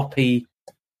 sloppy.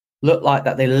 Looked like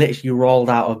that they literally rolled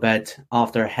out of bed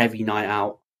after a heavy night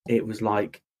out. It was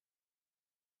like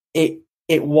it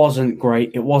wasn't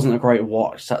great. It wasn't a great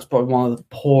watch. That's probably one of the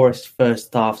poorest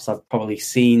first halves I've probably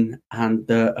seen. And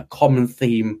a common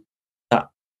theme that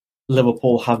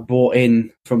Liverpool have brought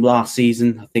in from last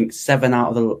season, I think 7 out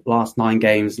of the last 9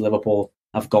 games, Liverpool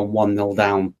have gone 1-0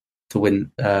 down to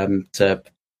win to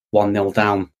 1-0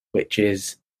 down, which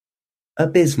is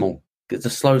abysmal.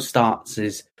 The slow starts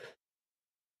is.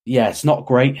 Yeah, it's not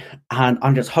great, and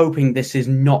I'm just hoping this is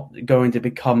not going to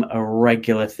become a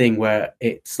regular thing where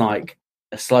it's like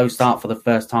a slow start for the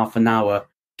first half an hour,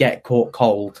 get caught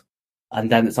cold,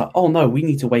 and then it's like, oh no, we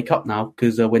need to wake up now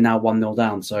because we're now 1-0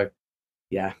 down. So,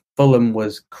 yeah, Fulham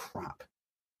was crap.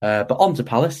 But on to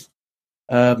Palace.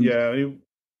 The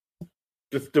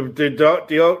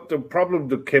problem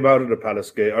that came out of the Palace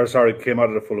game, came out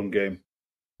of the Fulham game,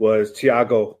 was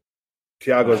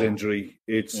Thiago's injury.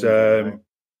 It's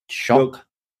shock.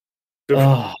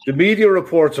 The media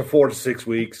reports are 4 to 6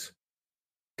 weeks.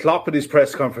 Klopp at his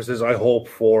press conferences, I hope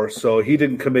for. So he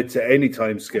didn't commit to any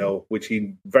time scale, which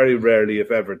he very rarely, if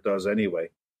ever, does anyway.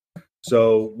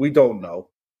 So we don't know.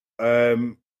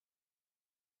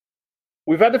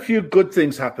 We've had a few good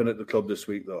things happen at the club this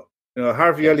week, though.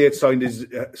 Harvey Elliott signed his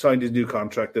new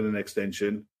contract and an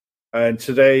extension, and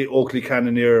today Oakley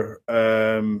Cannonier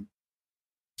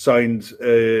signed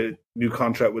a new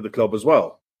contract with the club as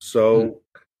well. So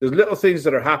there's little things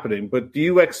that are happening, but do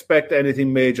you expect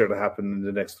anything major to happen in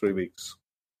the next 3 weeks?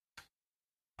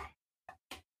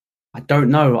 I don't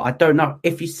know.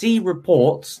 If you see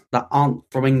reports that aren't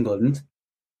from England,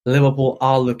 Liverpool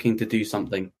are looking to do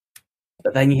something.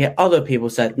 But then you hear other people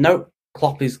said, no,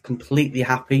 Klopp is completely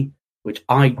happy, which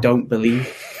I don't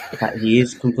believe that he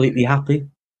is completely happy.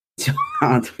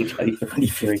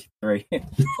 2023. A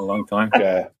long time.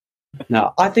 Yeah.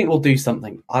 No, I think we'll do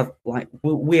something.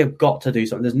 We have got to do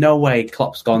something. There's no way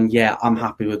Klopp's gone, yeah, I'm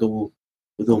happy with all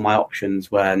my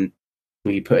options when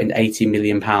we put in £80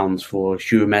 million for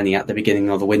Tchouaméni at the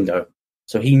beginning of the window.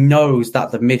 So he knows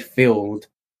that the midfield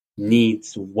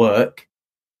needs work,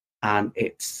 and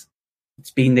it's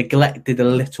been neglected a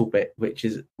little bit, which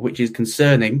is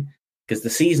concerning because the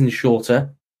season's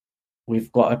shorter.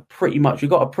 We've got a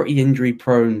pretty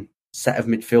injury-prone set of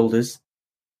midfielders.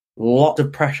 Lots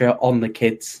of pressure on the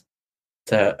kids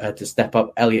to step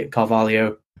up. Elliot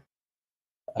Carvalho,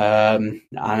 and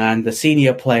the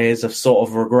senior players have sort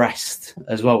of regressed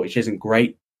as well, which isn't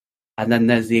great. And then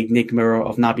there's the enigma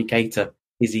of Naby Keita.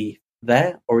 Is he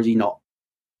there or is he not?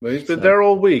 Well, he's been there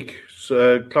all week.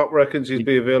 So Klopp reckons he'll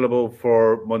be available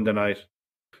for Monday night.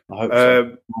 I hope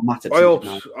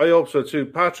so. I hope so too.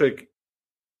 Patrick,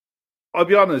 I'll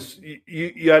be honest,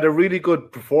 you had a really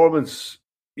good performance.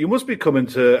 You must be coming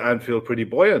to Anfield pretty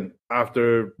buoyant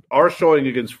after our showing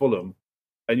against Fulham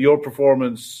and your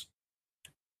performance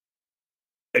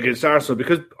against Arsenal.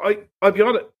 Because I'll be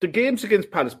honest, the games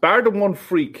against Palace, bar the one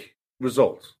freak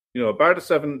result, bar the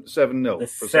 7-0. The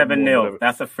 7-0,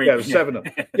 that's a freak. Yeah, it was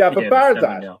 7-0. Yeah, but bar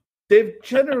that, they've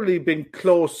generally been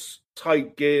close,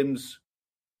 tight games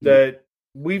that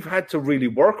we've had to really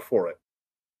work for it.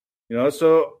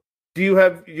 So do you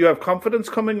have confidence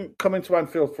coming to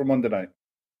Anfield for Monday night?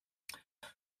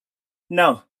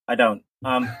 No, I don't.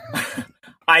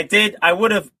 I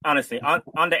would have, honestly,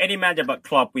 under any manager but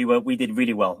Klopp, we did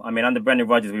really well. I mean, under Brendan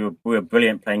Rodgers, we were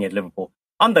brilliant playing at Liverpool.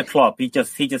 Under Klopp, he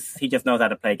just knows how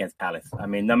to play against Palace. I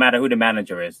mean, no matter who the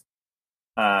manager is.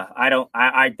 I don't.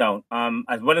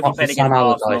 As well as we played against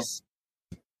Arsenal.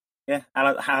 Yeah,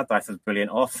 Allardyce is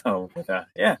brilliant also.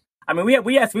 Yeah. I mean,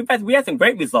 we had some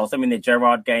great results. I mean, the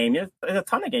Gerrard game, there's a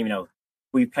ton of games,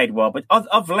 we played well. But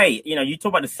of late, you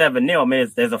talk about the 7-0. I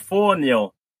mean, there's a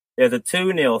 4-0, there's a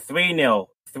 2-0, 3-0,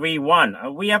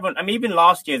 3-1. We haven't. I mean, even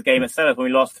last year's game at Sellers when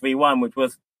we lost 3-1, which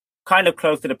was kind of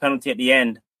close to the penalty at the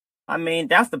end. I mean,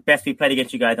 that's the best we played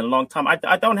against you guys in a long time.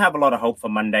 I don't have a lot of hope for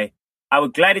Monday. I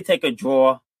would gladly take a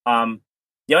draw. The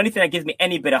only thing that gives me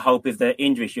any bit of hope is the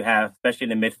injuries you have,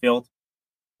 especially in the midfield.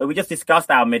 But we just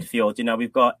discussed our midfield.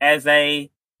 We've got Eze,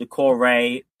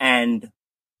 Doucouré, and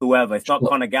whoever. It's not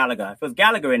Conor Gallagher. If it was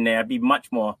Gallagher in there, I'd be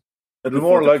much more. It'd be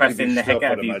more likely to be Schlupp,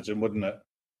 I'd imagine, wouldn't it?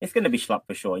 It's going to be Schlupp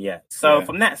for sure, yeah. So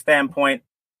from that standpoint,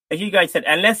 as you guys said,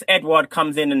 unless Edouard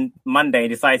comes in on Monday and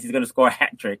decides he's going to score a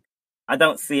hat-trick, I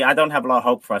don't have a lot of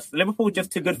hope for us. Liverpool is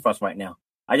just too good for us right now.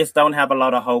 I just don't have a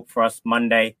lot of hope for us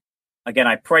Monday. Again,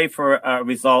 I pray for a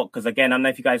result because, again, I don't know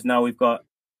if you guys know, we've got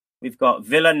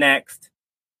Villa next,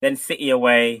 then City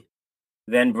away,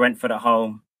 then Brentford at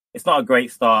home. It's not a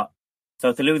great start.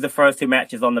 So to lose the first two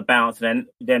matches on the bounce, then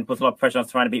puts a lot of pressure on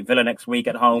us trying to beat Villa next week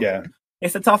at home. Yeah.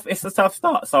 It's a tough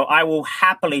start. So I will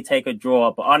happily take a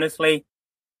draw, but honestly,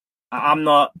 I'm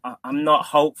not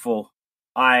hopeful.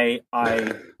 But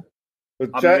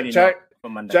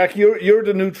Jack, you're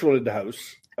the neutral in the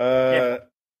house.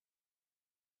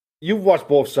 You've watched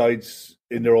both sides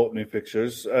in their opening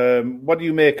fixtures. What do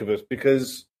you make of it?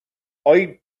 Because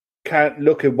I can't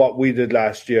look at what we did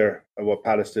last year and what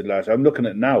Palace did last year. I'm looking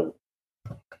at now.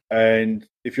 And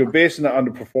if you're basing it on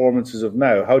the performances of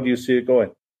now, how do you see it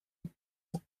going?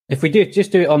 If we do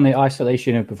it on the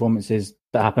isolation of performances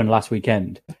that happened last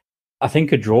weekend, I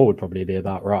think a draw would probably be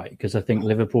about right. Because I think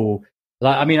Liverpool...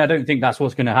 I don't think that's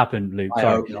what's going to happen, Luke.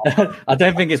 Sorry. I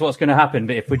don't think it's what's going to happen.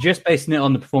 But if we're just basing it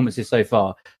on the performances so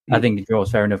far, I think the draw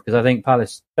is fair enough. Because I think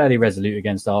Palace fairly resolute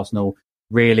against Arsenal.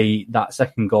 Really, that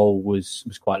second goal was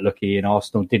quite lucky, and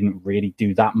Arsenal didn't really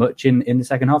do that much in the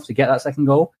second half to get that second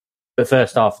goal. But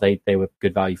first half, they were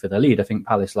good value for their lead. I think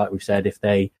Palace, like we've said, if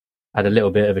they had a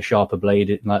little bit of a sharper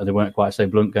blade, like they weren't quite so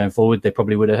blunt going forward, they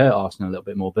probably would have hurt Arsenal a little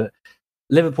bit more. But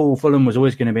Liverpool Fulham was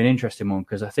always going to be an interesting one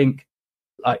because I think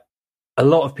like a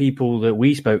lot of people that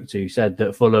we spoke to said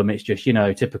that Fulham, it's just,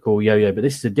 typical yo-yo, but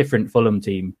this is a different Fulham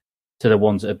team to the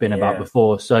ones that have been about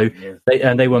before. So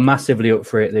they were massively up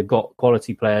for it. They've got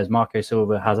quality players. Marco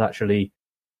Silva has actually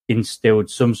instilled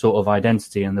some sort of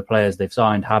identity, and the players they've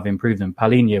signed have improved them.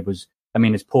 Palhinha was,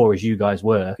 as poor as you guys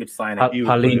were,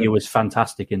 Palhinha was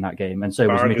fantastic in that game, and so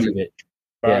was Mitrovic.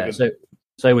 Yeah,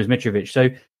 so was Mitrovic. So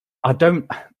I don't,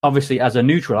 obviously as a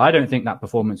neutral, I don't think that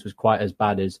performance was quite as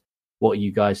bad as what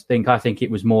you guys think. I think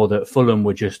it was more that Fulham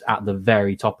were just at the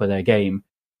very top of their game,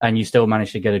 and you still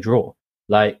managed to get a draw.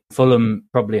 Like Fulham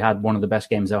probably had one of the best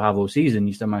games they'll have all season.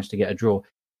 You still managed to get a draw.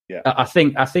 Yeah, I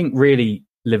think really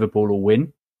Liverpool will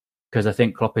win because I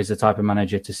think Klopp is the type of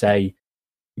manager to say,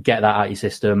 get that out of your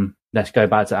system. Let's go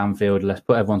back to Anfield. Let's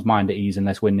put everyone's mind at ease and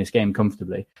let's win this game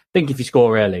comfortably. I think if you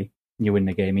score early, you win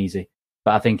the game easy.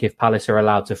 But I think if Palace are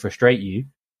allowed to frustrate you,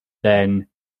 then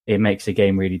it makes the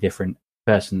game really different,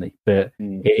 personally. But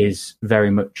it is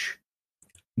very much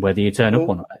whether you turn up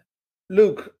or not.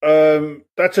 Luke,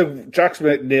 Jackson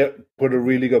put a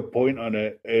really good point on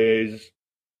it, is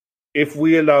if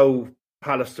we allow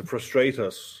Palace to frustrate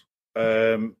us,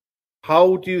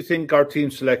 how do you think our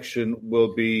team selection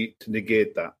will be to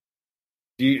negate that?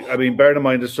 Bear in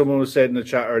mind, as someone was said in the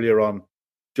chat earlier on,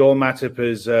 Joel Matip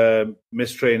is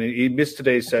missed training. He missed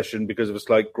today's session because of a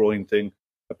slight groin thing.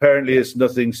 Apparently, it's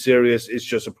nothing serious. It's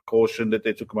just a precaution that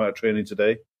they took him out of training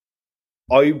today.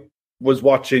 I was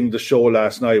watching the show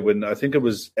last night when I think it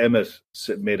was Emmett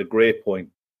made a great point.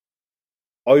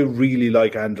 I really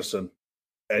like Anderson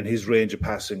and his range of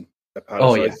passing at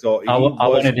Palace. Oh, yeah. I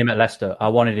wanted him at Leicester. I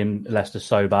wanted him at Leicester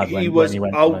so bad when he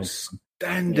went.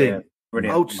 Outstanding.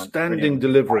 Brilliant. Outstanding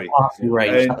delivery.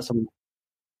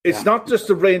 It's not just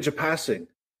the range of passing.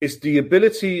 It's the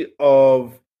ability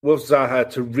of Wilf Zaha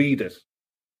to read it.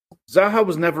 Zaha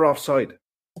was never offside.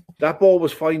 That ball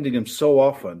was finding him so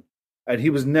often, and he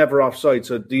was never offside.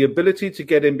 So the ability to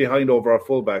get in behind over our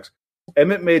fullbacks.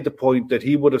 Emmett made the point that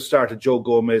he would have started Joe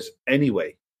Gomez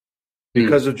anyway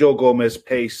because of Joe Gomez's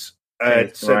pace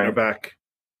at centre-back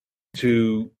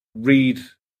to read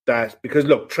that. Because,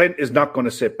 look, Trent is not going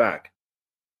to sit back.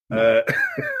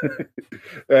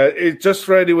 Just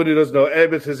for anyone who doesn't know,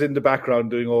 Emmett is in the background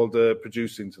doing all the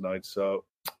producing tonight, so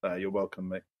you're welcome,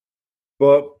 mate.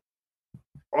 But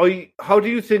how do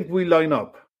you think we line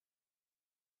up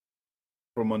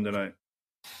for Monday night?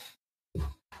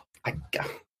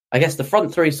 I guess the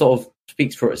front three sort of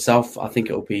speaks for itself. I think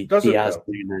it'll be Diaz,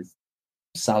 Nunez,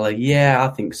 Salah. Yeah, I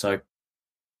think so.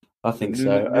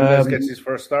 Nunez gets his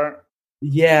first start.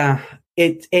 Yeah,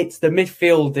 it's the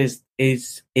midfield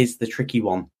is the tricky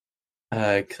one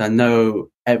because I know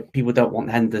people don't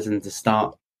want Henderson to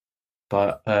start,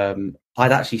 but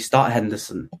I'd actually start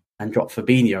Henderson and drop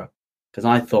Fabinho because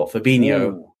I thought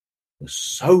Fabinho was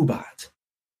so bad.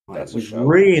 It was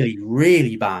really,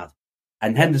 really bad,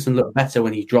 and Henderson looked better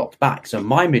when he dropped back. So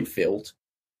my midfield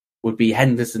would be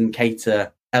Henderson,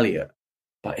 Keita, Elliott,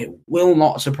 but it will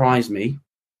not surprise me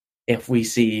if we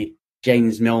see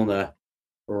James Milner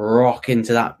rock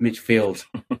into that midfield.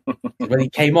 When he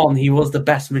came on, he was the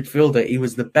best midfielder. He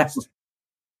was the best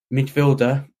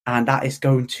midfielder, and that is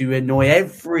going to annoy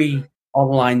every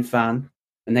online fan.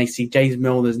 And they see James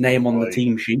Milner's name on the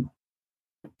team sheet.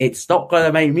 It's not going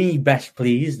to make me best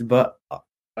pleased, but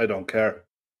I don't care.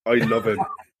 I love him.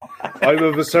 I'm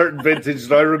of a certain vintage,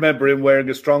 and I remember him wearing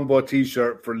a Strongbow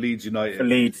T-shirt for Leeds United. For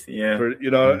Leeds, yeah.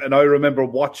 And I remember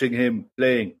watching him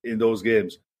playing in those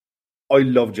games. I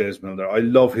love James Milner. I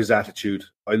love his attitude.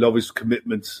 I love his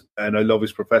commitment, and I love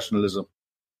his professionalism.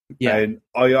 Yeah, and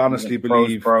I honestly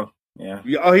believe,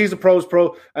 he's a pros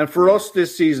pro. And for us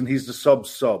this season, he's the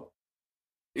sub.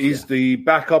 He's the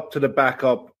backup to the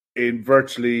backup in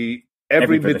virtually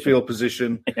every midfield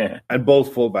position and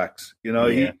both fullbacks.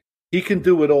 He can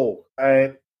do it all.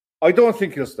 And I don't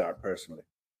think he'll start personally.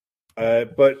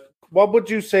 But what would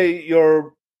you say?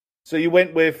 So you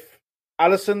went with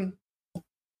Alisson,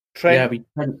 Trent,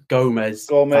 Gomez,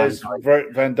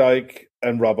 Van Dijk,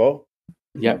 and Robbo.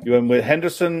 Yeah, you went with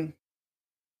Henderson,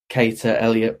 Keita,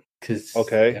 Elliott.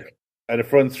 And a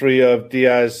front three of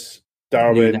Diaz,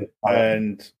 Darwin,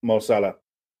 and Mo Salah.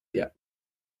 Yeah.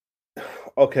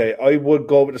 Okay, I would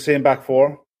go with the same back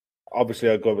four. Obviously,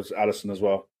 I'd go with Alisson as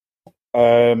well.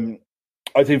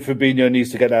 I think Fabinho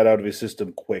needs to get that out of his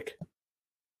system quick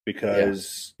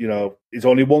because it's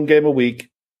only one game a week.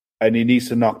 And he needs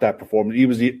to knock that performance. He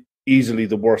was easily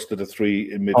the worst of the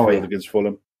three in midfield against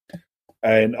Fulham.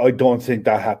 And I don't think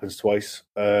that happens twice.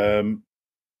 I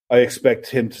expect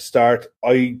him to start.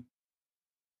 I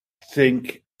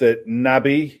think that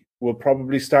Naby will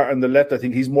probably start on the left. I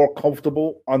think he's more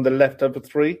comfortable on the left of the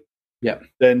three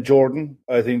than Jordan.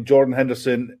 I think Jordan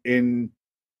Henderson in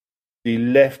the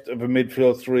left of a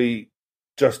midfield three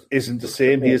just isn't the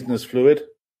same. He isn't as fluid.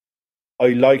 I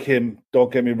like him.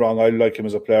 Don't get me wrong. I like him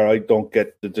as a player. I don't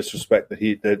get the disrespect that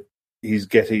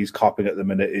he's copying at the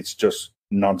minute. It's just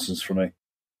nonsense for me.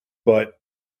 But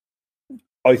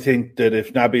I think that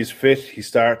if Naby's fit, he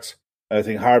starts. I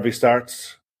think Harvey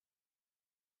starts.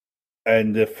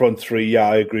 And the front three,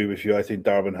 I agree with you. I think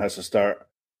Darwin has to start.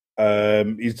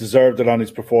 He's deserved it on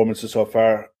his performances so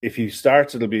far. If he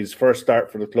starts, it'll be his first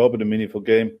start for the club in a meaningful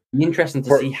game. It's interesting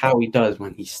to see how he does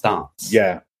when he starts.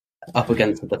 Yeah. Up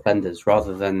against the defenders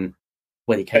rather than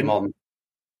when he came on.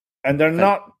 And they're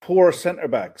not poor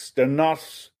centre-backs. They're not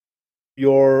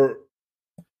your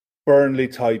Burnley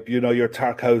type, your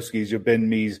Tarkowskis, your Ben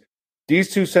Mees.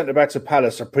 These two centre-backs of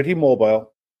Palace are pretty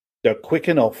mobile. They're quick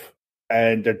enough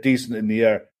and they're decent in the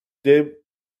air.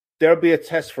 There'll be a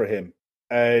test for him.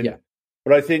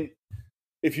 But I think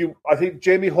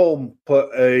Jamie Holm put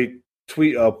a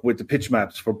tweet up with the pitch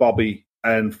maps for Bobby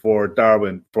and for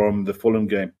Darwin from the Fulham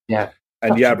game. Yeah.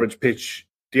 And the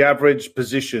average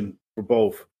position for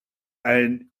both.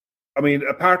 And I mean,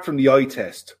 apart from the eye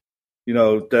test,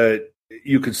 that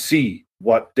you could see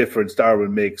what difference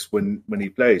Darwin makes when he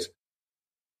plays.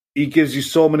 He gives you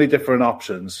so many different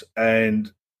options.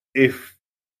 And if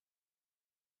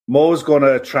Mo's going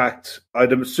to attract,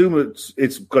 I'd assume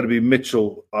it's going to be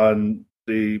Mitchell on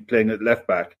the playing at left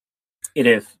back. It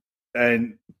is.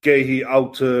 And Gahey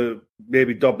out to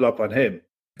maybe double up on him.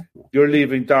 You're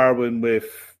leaving Darwin with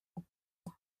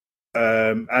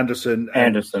Anderson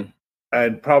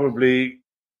and probably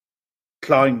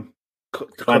Klein to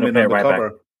come in on the cover.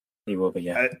 Back. He will be,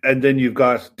 yeah. And then you've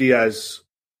got Diaz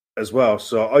as well.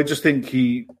 So I just think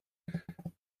he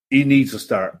needs to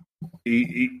start.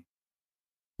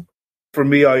 For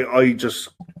me, I just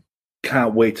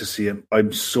can't wait to see him.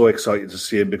 I'm so excited to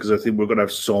see him because I think we're going to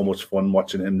have so much fun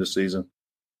watching him this season.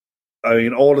 I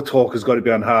mean, all the talk has got to be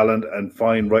on Haaland, and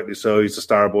fine, rightly so. He's the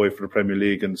star boy for the Premier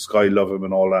League, and Sky love him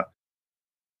and all that.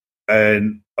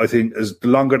 And I think the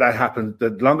longer that happens, the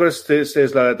longer it stays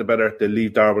like that, the better. They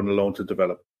leave Darwin alone to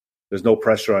develop. There's no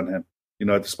pressure on him.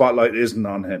 The spotlight isn't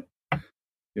on him.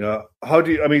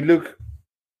 Luke,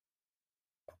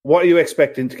 what are you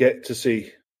expecting to get to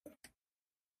see?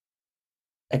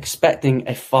 Expecting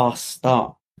a fast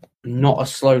start, not a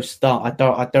slow start.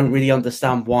 I don't really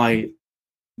understand why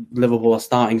Liverpool are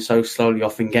starting so slowly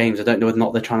off in games. I don't know whether or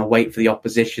not they're trying to wait for the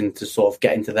opposition to sort of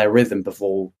get into their rhythm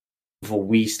before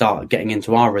we start getting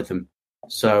into our rhythm.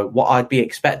 So what I'd be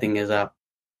expecting is a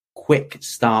quick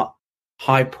start,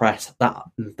 high press,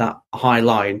 that high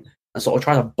line, and sort of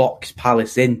trying to box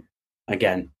Palace in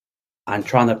again and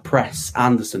trying to press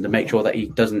Anderson to make sure that he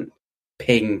doesn't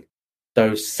ping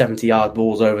those 70-yard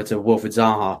balls over to Wilfried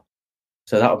Zaha.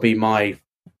 So that would be my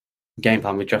game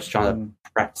plan. We're just trying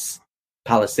to press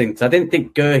Palace in. So I didn't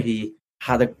think Gurhey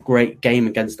had a great game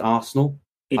against Arsenal.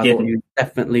 I thought he was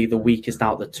definitely the weakest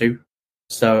out of the two.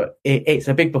 So it's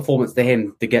a big performance to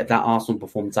him to get that Arsenal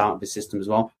performance out of his system as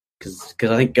well. Because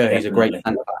I think Gurhey's a great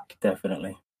centre-back.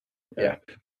 Definitely. Yeah.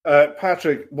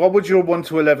 Patrick, what would your 1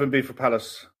 to 11 be for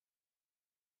Palace?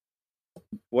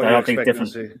 What I don't think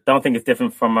it's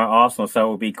different from Arsenal. So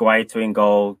it would be Guaita in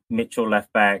goal, Mitchell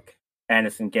left back,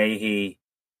 Anderson, Gahey,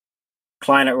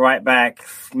 Klein at right back,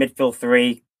 midfield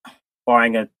three,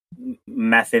 barring a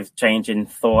massive change in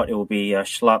thought. It will be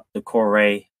Schlupp,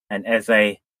 Doucouré, and Eze,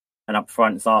 and up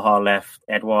front Zaha left,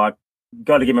 Edouard.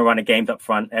 Got to give him a run of games up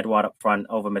front. Edouard up front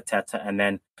over Mateta, and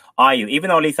then Ayew. Even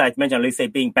though I mentioned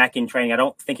Olise being back in training, I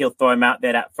don't think he'll throw him out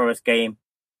there that first game.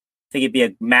 I think it'd be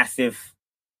a massive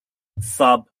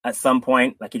sub at some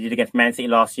point, like he did against Man City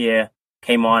last year.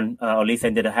 Came on, Olise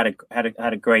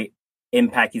had a great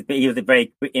impact. He was a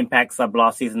very quick impact sub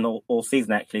last season, all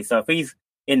season actually. So if he's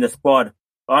in the squad,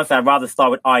 honestly, I'd rather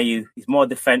start with Ayew. He's more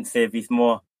defensive. He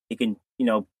can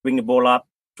bring the ball up,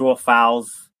 draw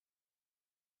fouls,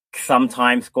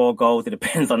 sometimes score goals. It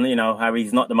depends on how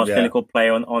he's not the most clinical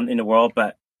player in the world,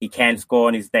 but he can score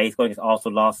on his day. He scored against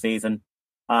Arsenal last season.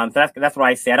 So that's what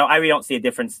I say. I really don't see a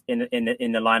difference in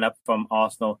the lineup from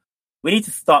Arsenal. We need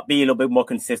to start being a little bit more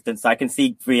consistent. So I can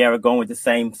see Vieira going with the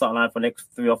same starting line for the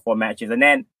next 3 or 4 matches, and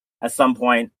then at some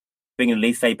point bringing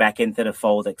Olise back into the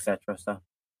fold, etc. So,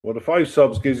 well, the 5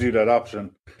 subs gives you that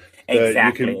option.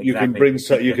 Exactly. You can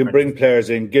bring players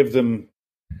in, give them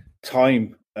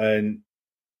time, and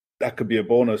that could be a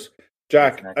bonus.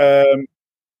 Jack,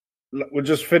 we'll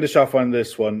just finish off on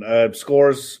this one.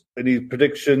 Scores, any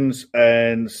predictions,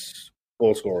 and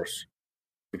goal scorers,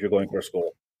 if you're going for a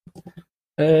score.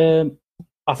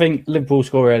 I think Liverpool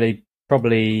score early,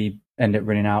 probably end up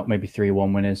running out, maybe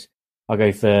 3-1 winners. I'll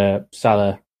go for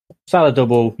Salah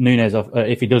double, Nunes off,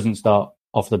 if he doesn't start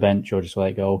off the bench or just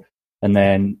let it go. And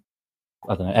then,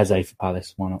 I don't know, Eze for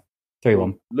Palace. Why not?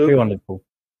 3-1. 3-1 Liverpool.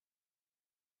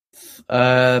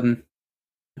 I'll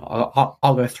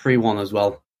go 3-1 as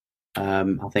well. I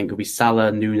think it'll be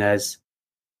Salah, Nunes,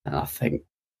 and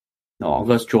I'll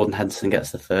go Jordan Henderson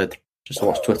gets the third. Just to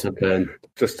watch Twitter burn.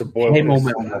 Just to boil He nearly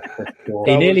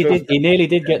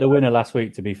did get the winner last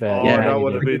week, to be fair. Oh, that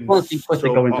would have been so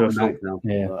now.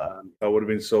 Yeah. That would have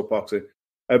been so boxy.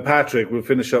 Patrick, we'll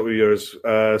finish up with yours.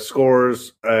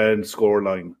 Scores and score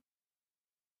line.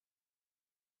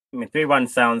 I mean, 3-1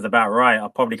 sounds about right. I'll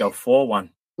probably go 4-1,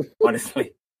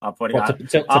 honestly. I'll probably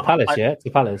to Palace, yeah? To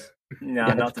Palace. No,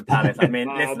 not to Palace. I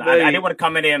mean, listen, I didn't want to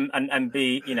come in here and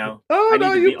be, Oh,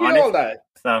 no, you be honest. All that.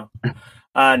 So,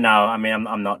 no, I mean,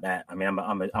 I'm not that. I mean,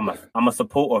 I'm a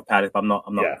supporter of Palace, but I'm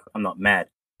not mad.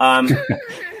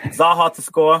 Zaha to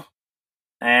score,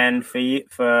 and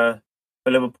for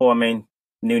Liverpool, I mean,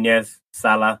 Nunez,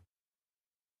 Salah,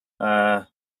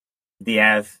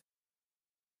 Diaz.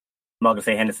 I'm not gonna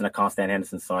say Henderson. I can't stand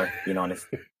Henderson. Sorry, being honest.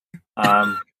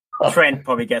 Trent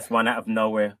probably gets one out of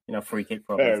nowhere. Free kick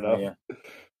probably. Fair enough. Yeah.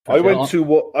 I went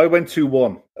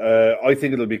 2-1. I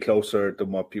think it'll be closer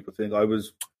than what people think. I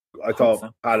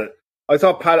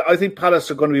think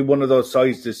Palace are going to be one of those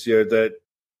sides this year that,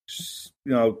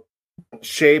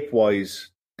 shape wise,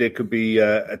 they could be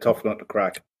a tough nut to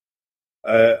crack.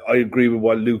 I agree with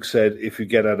what Luke said. If you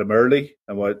get at them early,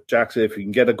 and what Jack said, if you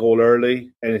can get a goal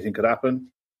early, anything could happen.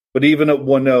 But even at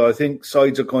 1-0, I think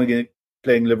sides are going to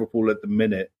playing Liverpool at the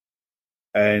minute,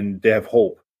 and they have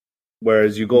hope.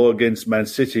 Whereas you go against Man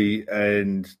City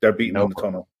and they're beaten in the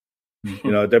tunnel.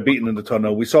 They're beaten in the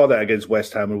tunnel. We saw that against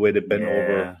West Ham, the way they bent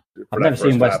over. I've never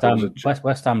seen West Ham.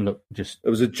 West Ham look just. It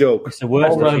was a joke. It's the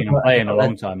worst I've seen them play in a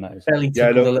long time. That is. A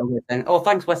little bit then. Oh,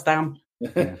 thanks, West Ham.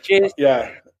 Cheers.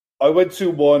 Yeah, I went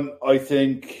 2-1. I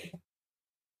think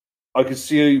I could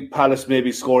see Palace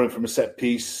maybe scoring from a set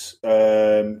piece.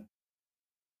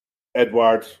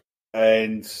 Edward,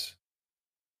 and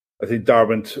I think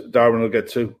Darwin will get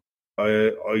 2.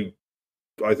 I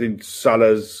think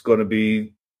Salah's going to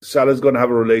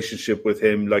have a relationship with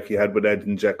him like he had with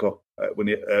Edin Dzeko when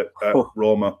he at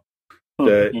Roma.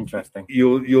 Interesting.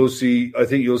 You'll see. I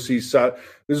think you'll see Salah.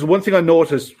 There's one thing I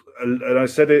noticed, and I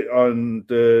said it on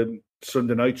the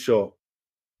Sunday night show.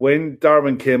 When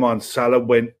Darwin came on, Salah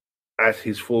went at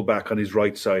his fullback on his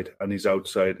right side and his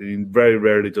outside, and he very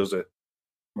rarely does it.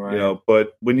 Right.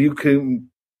 But when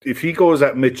if he goes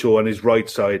at Mitchell on his right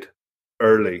side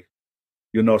early,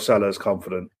 Salah is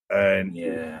confident, and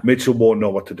Mitchell won't know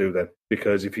what to do then,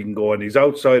 because if he can go on his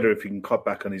outside or if he can cut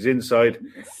back on his inside,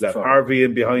 let Harvey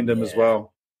in behind him as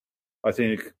well. I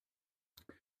think.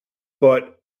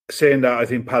 But saying that, I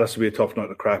think Palace will be a tough nut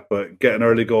to crack. But get an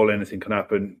early goal, anything can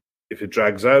happen. If it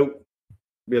drags out,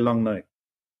 it'll be a long night.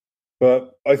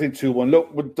 But I think 2-1.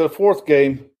 Look, with the fourth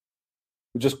game,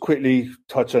 we'll just quickly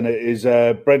touch on it, is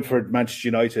Brentford Manchester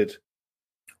United.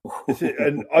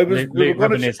 And we were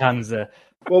rubbing his hands there.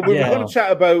 Well, we were going to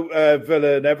chat about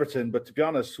Villa and Everton, but to be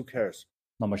honest, who cares?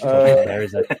 Not much to talk about there,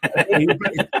 is it?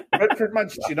 Brentford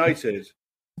Manchester United.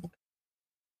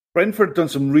 Brentford done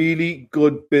some really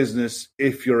good business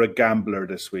if you're a gambler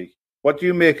this week. What do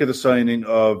you make of the signing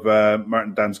of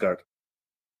Martin Damsgaard?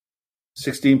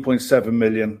 16.7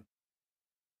 million.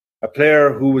 A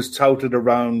player who was touted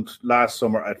around last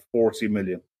summer at 40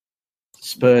 million.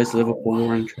 Spurs, Liverpool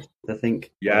were interested, I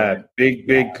think. Yeah,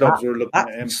 big clubs were looking at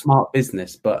him. Smart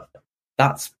business, but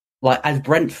that's as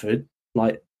Brentford,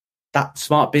 that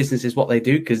smart business is what they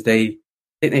do, because they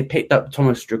picked up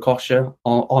Thomas Strakosha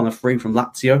on a free from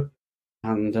Lazio,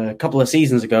 and a couple of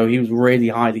seasons ago he was really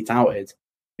highly touted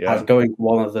as going to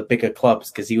one of the bigger clubs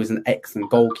because he was an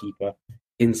excellent goalkeeper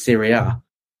in Serie A.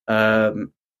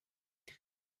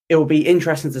 It will be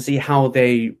interesting to see how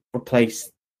they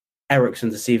replace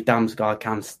Eriksen, to see if Damsgaard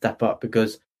can step up,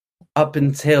 because up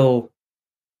until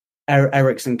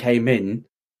Eriksen came in,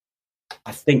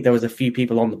 I think there was a few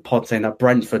people on the pod saying that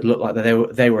Brentford looked like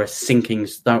they were a sinking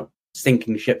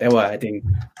ship. They were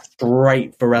heading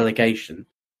straight for relegation.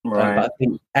 Right. But I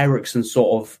think Eriksen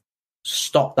sort of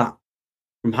stopped that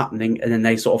from happening, and then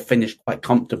they sort of finished quite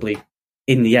comfortably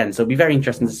in the end. So it'll be very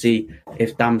interesting to see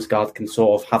if Damsgaard can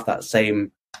sort of have that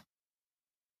same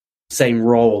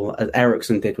role as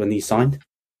Eriksen did when he signed.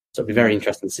 So it'll be very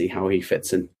interesting to see how he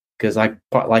fits in, because I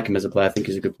quite like him as a player. I think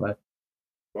he's a good player.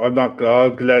 I'll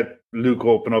let Luke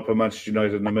open up on Manchester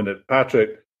United in a minute.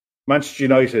 Patrick, Manchester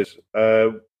United,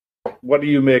 what do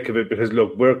you make of it? Because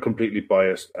look, we're completely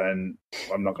biased, and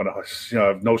I'm not going to, I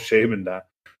have no shame in that.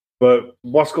 But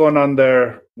what's going on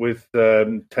there with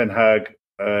Ten Hag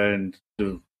and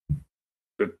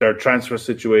their transfer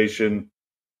situation,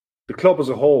 the club as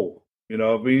a whole? You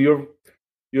know, I mean,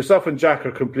 yourself and Jack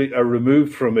are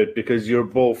removed from it because you're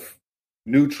both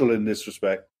neutral in this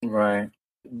respect. Right.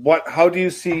 How do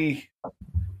you see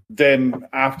them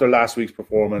after last week's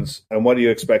performance, and what do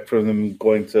you expect from them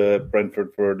going to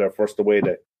Brentford for their first away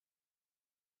day?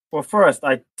 Well, first,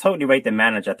 I totally rate the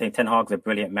manager. I think Ten Hag's a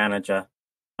brilliant manager.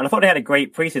 And I thought they had a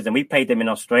great preseason. We played them in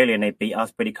Australia and they beat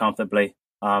us pretty comfortably.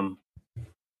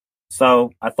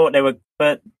 So I thought they were,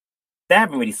 but they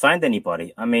haven't really signed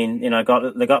anybody. I mean, you know,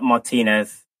 they got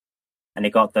Martinez and they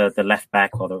got the left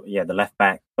back the left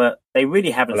back, but they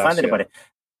really haven't signed anybody.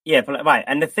 Yeah, right.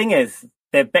 And the thing is,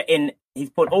 they're betting.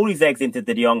 He's put all his eggs into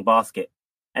the De Jong basket,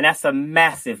 and that's a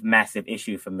massive, massive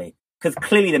issue for me because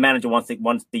clearly the manager wants De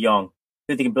Jong,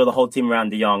 so they can build a whole team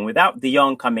around De Jong. Without De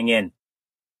Jong coming in,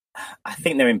 I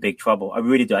think they're in big trouble. I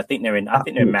really do. I think they're in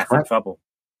massive trouble.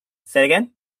 Say it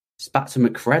again. It's back to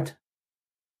McFred.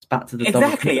 It's back to the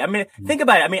exactly. I mean, think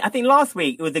about it. I mean, I think last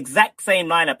week it was the exact same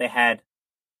lineup they had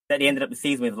that they ended up the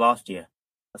season with last year.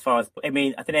 As far as, I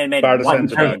mean, I think they made one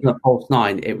change. The false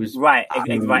nine, it was right,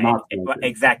 exactly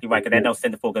right. Because they had no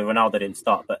centre forward because Ronaldo didn't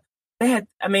start. But they had,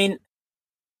 I mean,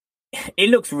 it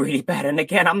looks really bad. And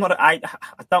again, I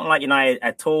don't like United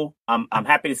at all. I'm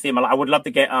happy to see him. I would love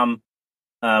to get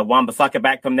Wan-Bissaka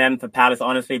back from them for Palace.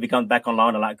 Honestly, if he comes back on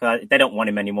loan, because they don't want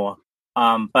him anymore.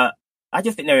 But I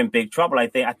just think they're in big trouble. I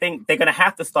think they're going to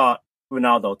have to start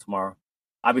Ronaldo tomorrow.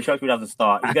 I'll be shocked if he doesn't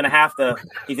start. He's going to have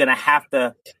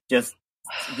to just,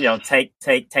 you know, take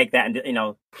that and, you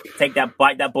know,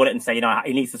 bite that bullet and say, you know,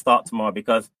 he needs to start tomorrow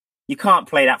because you can't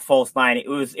play that false nine. It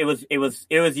was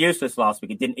useless last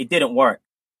week. It didn't work.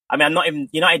 I mean, I'm not even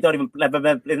United don't even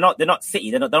they're not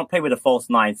City. They don't play with a false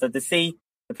nine. So to see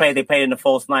the play they played in the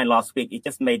false nine last week, it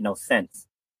just made no sense.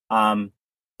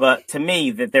 But to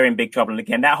me, that they're in big trouble. And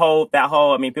again, that whole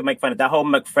I mean, people make fun of that whole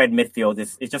McFred midfield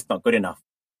is just not good enough.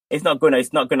 It's not good enough.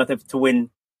 It's not good enough to win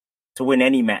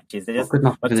any matches. They're just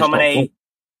McTominay.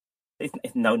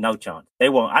 It's no chance. They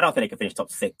won't. I don't think they can finish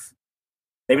top 6.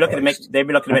 They'll be looking to make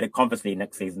the Conference League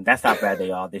next season. That's how bad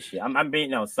they are this year. I'm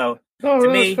being so. No, to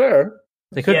that's me, fair.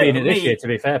 They could be in it this year. To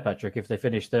be fair, Patrick, if they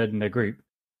finish third in their group.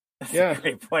 Yeah,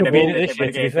 great point. I mean, this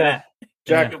year, to be fair.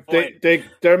 Jack,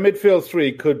 their midfield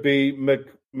 3 could be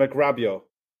McRabiot.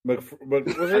 And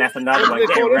that's another one.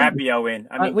 Getting Rabiot in.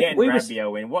 I mean,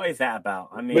 Rabiot in. What is that about?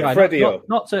 I mean, McFredio.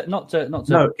 Not to. No,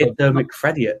 it's the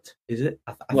McFrediot, is it?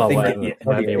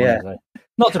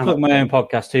 Not to plug my own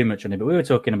podcast too much on it, but we were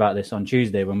talking about this on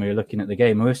Tuesday when we were looking at the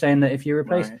game. We were saying that if you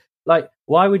replace,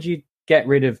 why would you get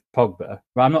rid of Pogba?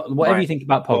 Whatever you think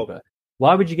about Pogba,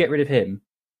 why would you get rid of him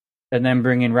and then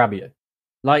bring in Rabiot?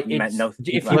 Like, if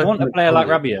you want a player like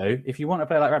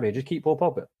Rabiot, just keep Paul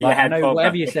Pogba.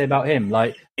 Whatever you say about him,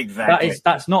 like exactly,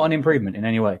 that's not an improvement in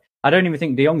any way. I don't even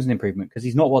think De Jong's an improvement because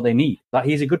he's not what they need. Like,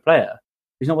 he's a good player.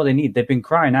 He's not what they need. They've been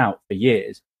crying out for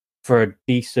years for a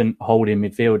decent holding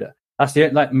midfielder. That's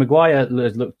Maguire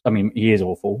looked. I mean, he is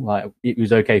awful. Like, it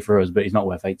was okay for us, but he's not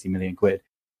worth 80 million quid.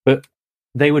 But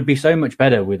they would be so much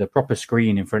better with a proper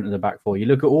screen in front of the back four. You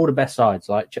look at all the best sides.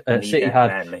 Like City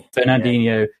had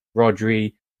Fernandinho,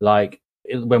 Rodri. Like,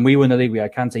 when we won the league, we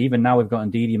had Kante. Even now, we've got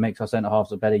Ndidi, makes our centre halves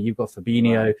look better. You've got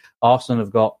Fabinho. Right. Arsenal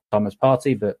have got Thomas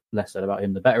Partey, but less said about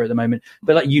him, the better at the moment.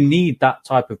 But like, you need that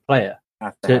type of player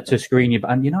to screen you.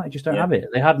 And United just don't have it.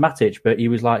 They had Matic, but he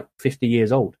was like 50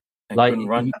 years old. Like,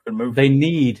 they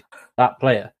need that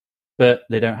player, but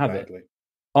they don't have it.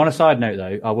 On a side note,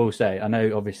 though, I will say, I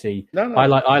know obviously I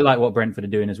like what Brentford are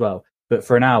doing as well. But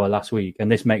for an hour last week,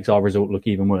 and this makes our result look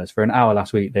even worse, for an hour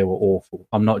last week, they were awful.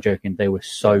 I'm not joking. They were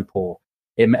so poor.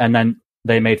 And then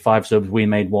they made 5 subs. We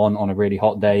made 1 on a really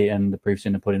hot day, and the proof's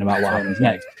in the pudding about what happens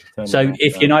next. So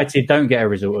if United don't get a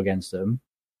result against them,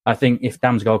 I think if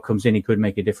Damsgaard comes in, he could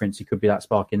make a difference. He could be that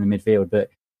spark in the midfield. But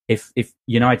if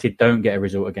United don't get a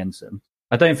result against them,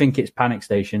 I don't think it's panic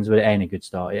stations, but it ain't a good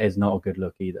start. It is not a good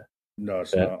look either. No,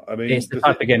 it's not. I mean, it's the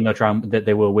type of game that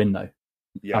they will win, though.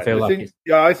 Yeah,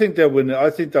 I think they'll win. I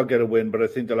think they'll get a win, but I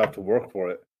think they'll have to work for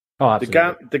it. Oh,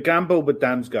 absolutely. The gamble with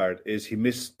Damsgaard is he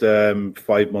missed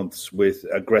 5 months with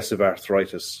aggressive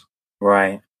arthritis.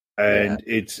 Right. And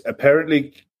it's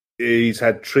apparently he's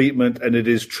had treatment and it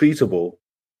is treatable,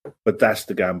 but that's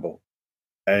the gamble.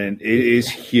 And it is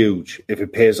huge. If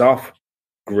it pays off,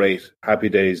 great. Happy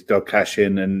days. They'll cash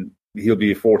in and he'll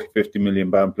be a 40, 50 million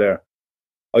pound player.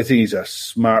 I think he's a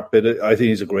smart bit. I think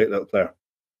he's a great little player.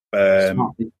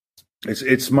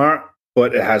 It's smart,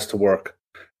 but it has to work.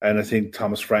 And I think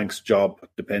Thomas Frank's job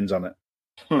depends on it.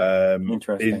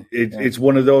 Interesting. It's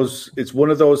one of those. It's one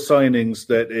of those signings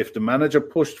that if the manager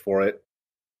pushed for it,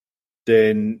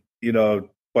 then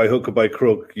by hook or by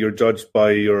crook, you're judged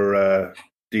by your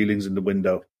dealings in the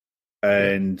window,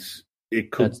 and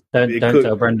it could. Don't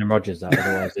tell Brendan Rodgers that,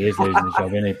 otherwise he is losing his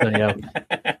job. Isn't he? Bloody hell.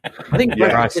 I think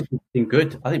Brentford's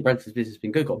business has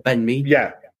been good. Got Ben Mee.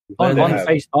 Yeah.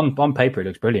 On paper, it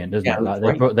looks brilliant, doesn't it? Like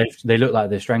they look like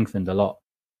they're strengthened a lot,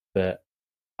 but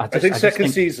I think second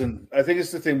season. I think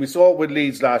it's the thing we saw it with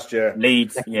Leeds last year.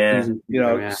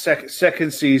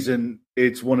 Second season,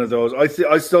 it's one of those.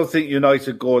 I still think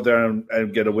United go there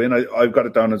and get a win. I've got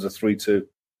it down as a 3-2.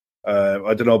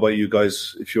 I don't know about you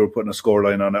guys if you were putting a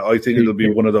scoreline on it. I think it'll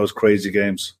be one of those crazy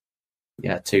games.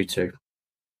 Yeah, 2-2.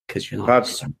 Because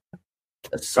United.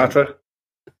 Patrick?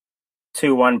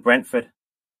 2-1 Brentford.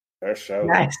 Fair show.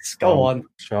 Yes, go on.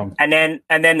 Strong. And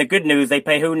then the good news, they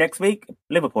play who next week?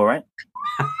 Liverpool, right?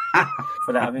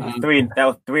 For that, that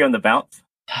was 3 on the bounce.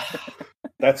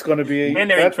 That's going to be. Then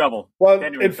they're in trouble. Well,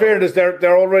 in fairness,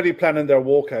 they're already planning their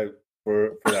walkout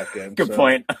for that game. Good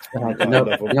point.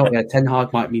 Ten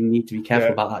Hag might need to be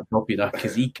careful about that job,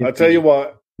 because he could. I'll tell you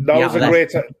what. Now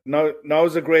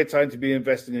is a great time to be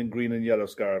investing in green and yellow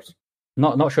scarves.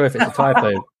 Not sure if it's a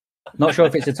typo. Not sure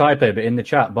if it's a typo, but in the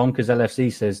chat, Bonkers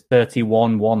LFC says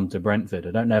 31-1 to Brentford.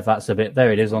 I don't know if that's a bit.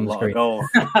 There it is on the screen.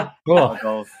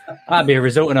 Goals. That'd be a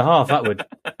result and a half. That would.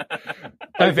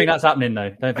 Don't think that's happening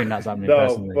though. Don't think that's happening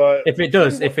personally. But if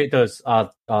it does,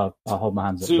 I'll hold my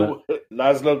hands up.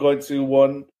 Laszlo going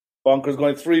 2-1. Bonkers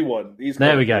going 3-1.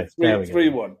 There we go.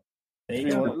 3-1.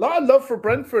 A lot of love for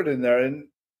Brentford in there, and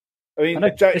I mean,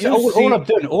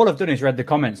 all I've done is read the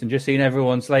comments and just seen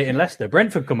everyone slating Leicester.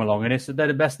 Brentford come along, and they're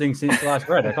the best thing since sliced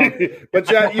bread. I can't.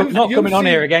 But I'm not coming on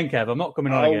here again, Kev. I'm not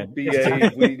coming on again.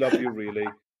 BA, we love you really.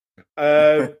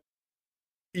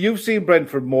 You've seen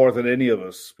Brentford more than any of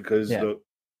us because they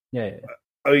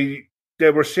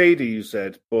were shady. You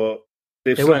said, but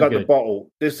they've still got the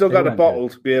bottle. They've still got the bottle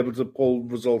to be able to pull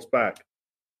results back.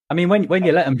 I mean, when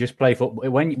you let them just play football,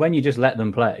 when you just let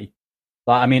them play.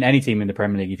 Like, I mean, any team in the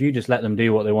Premier League, if you just let them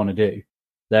do what they want to do,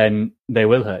 then they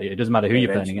will hurt you. It doesn't matter who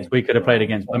you're playing against. We could have played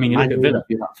against. I mean, you look at Villa.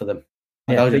 Do that for them.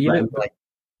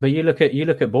 But you look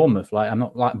at Bournemouth. Like, I'm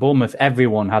not like Bournemouth.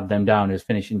 Everyone had them down as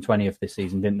finishing 20th this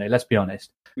season, didn't they? Let's be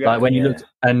honest. Like when you looked,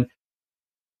 and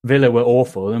Villa were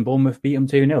awful, and Bournemouth beat them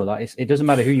 2-0. Like it doesn't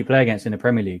matter who you play against in the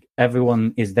Premier League.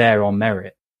 Everyone is there on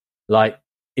merit. Like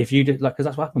if you did, like, because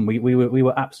that's what happened. We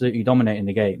were absolutely dominating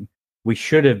the game. We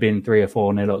should have been 3 or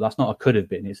 4-0 up. That's not a could have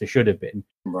been. It's a should have been.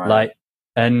 Right. Like,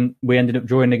 and we ended up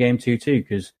drawing the game 2-2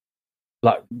 because,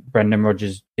 like, Brendan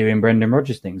Rodgers doing Brendan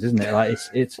Rodgers things, isn't it? Like,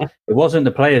 it wasn't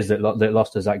the players that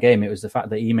lost us that game. It was the fact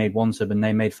that he made 1 sub and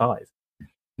they made 5.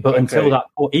 But until that,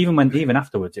 even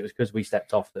afterwards, it was because we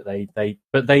stepped off that they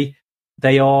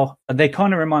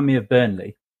kind of remind me of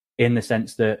Burnley in the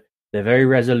sense that they're very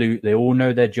resolute. They all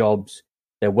know their jobs.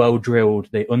 They're well drilled.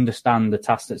 They understand the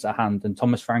task that's at hand. And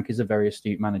Thomas Frank is a very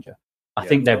astute manager. I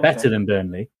think they're better than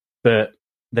Burnley, but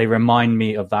they remind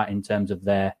me of that in terms of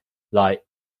their, like,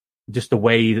 just the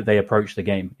way that they approach the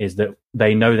game is that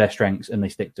they know their strengths and they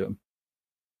stick to them.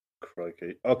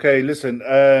 Crikey. Okay, listen,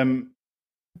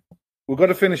 we're going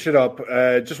to finish it up.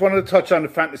 Just wanted to touch on the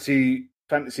Fantasy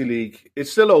League.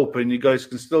 It's still open. You guys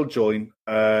can still join,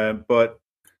 but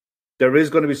there is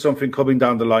going to be something coming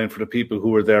down the line for the people who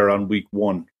were there on week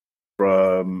 1.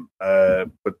 But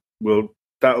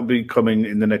that'll be coming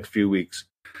in the next few weeks.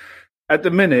 At the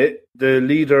minute, the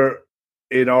leader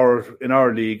in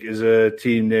our league is a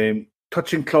team named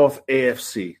Touching Cloth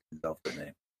AFC. Love the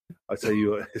name. I tell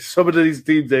you, some of these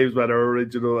team names, man, are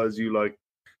original as you like.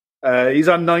 He's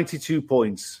on 92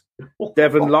 points.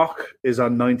 Devon Locke is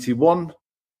on 91.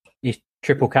 He's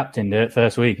triple captained it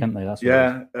first week, haven't they? That's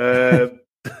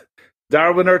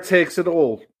Darwiner takes it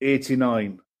all,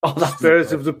 89.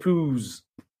 Spurs of the Poos,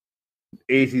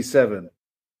 87.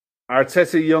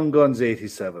 Arteta Young Guns,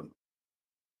 87.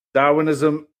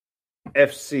 Darwinism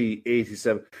FC,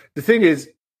 87. The thing is,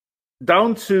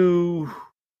 down to...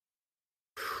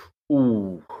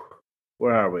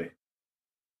 where are we?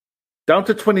 Down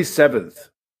to 27th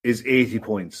is 80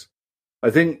 points. I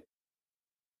think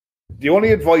the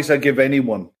only advice I give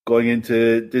anyone going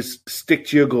into this, stick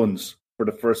to your guns for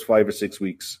the first 5 or 6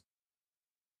 weeks.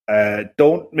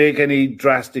 Don't make any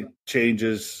drastic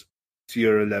changes to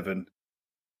your 11.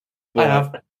 I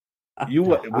have. You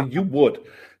would.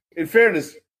 In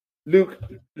fairness, Luke,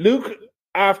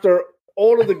 after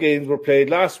all of the games were played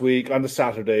last week on the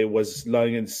Saturday, was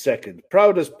lying in second.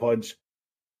 Proud as punch.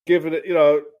 giving it.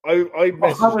 I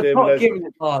messaged him. Not giving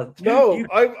it hard. No,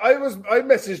 I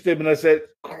messaged him and I said,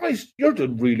 "Christ, you're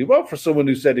doing really well for someone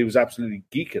who said he was absolutely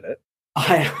geeking it."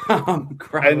 I am.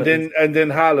 And then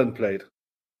Haaland played.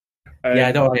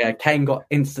 Kane got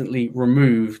instantly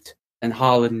removed, and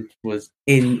Haaland was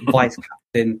in vice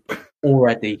captain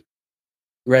already,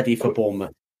 ready for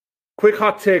Bournemouth. Quick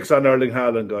hot takes on Erling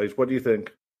Haaland, guys. What do you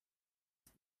think?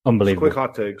 Unbelievable. Quick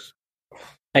hot takes.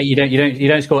 Hey, you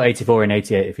don't score 84 and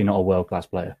 88 if you're not a world class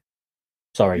player.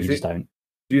 Sorry, you just don't.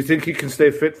 Do you think he can stay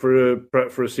fit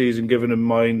for a season, given in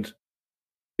mind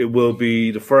it will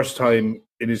be the first time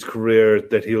in his career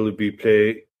that he'll be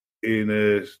playing in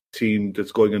a team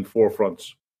that's going in four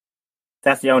fronts?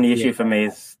 That's the only issue for me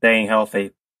is staying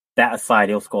healthy. That aside,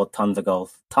 he'll score tons of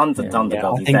goals. Tons of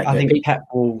goals. I think Pep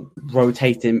will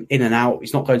rotate him in and out.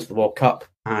 He's not going to the World Cup.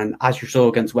 And as you saw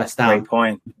against West Ham, great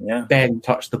point. Yeah. barely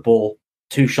touched the ball,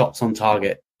 2 shots on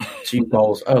target, 2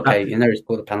 goals. Okay, and there he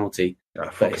scored a penalty.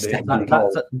 But his second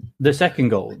goal, the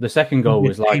second goal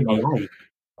was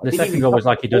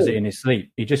like he does it in his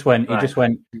sleep. He just went.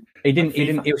 He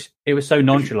didn't. It was so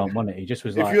nonchalant, wasn't it? He just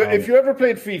was like. If you ever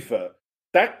played FIFA,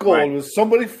 that goal was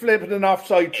somebody flipping an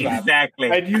offside trap,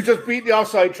 exactly, and you just beat the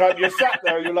offside trap. You're sat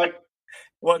there. You're like,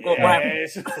 what happened?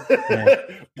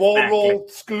 Ball roll,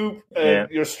 scoop, and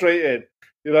you're straight in.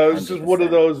 It's just one of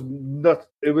those nuts.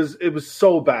 It was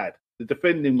so bad. The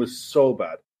defending was so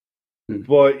bad.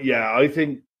 But yeah, I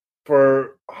think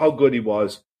for how good he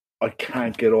was, I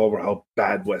can't get over how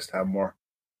bad West Ham were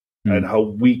and how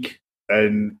weak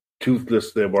and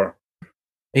toothless they were.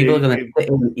 People are going to sit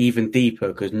in even deeper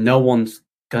because no one's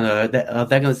they're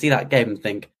going to see that game and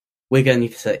think we're going to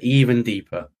need to sit even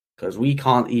deeper because we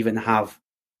can't even have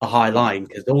a high line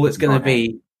because all it's going to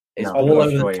be is all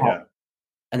over the top,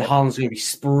 and Haaland's going to be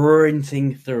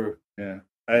sprinting through. Yeah,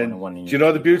 and do you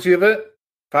know the beauty of it?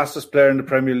 Fastest player in the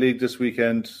Premier League this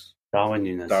weekend, Darwin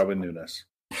Núñez.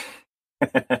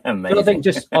 I think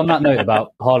just on that note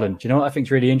about Haaland, do you know what I think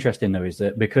is really interesting though is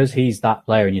that because he's that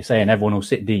player and you're saying everyone will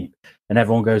sit deep and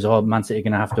everyone goes, oh, Man City are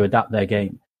going to have to adapt their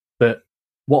game. But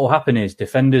what will happen is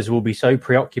defenders will be so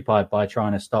preoccupied by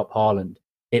trying to stop Haaland,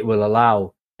 it will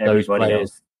allow those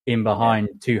players in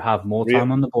behind to have more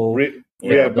time on the ball. Riyad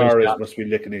Mahrez must be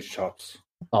licking his chops.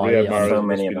 Riyad Mahrez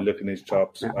must be licking his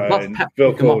chops. And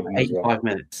Phil Foden as well. 85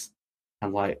 minutes.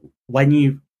 And when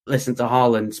you listen to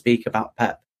Haaland speak about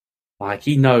Pep,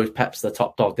 he knows Pep's the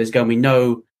top dog. There's going to be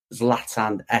no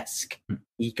Zlatan-esque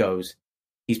egos.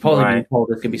 He's probably been told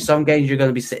there's going to be some games you're going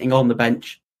to be sitting on the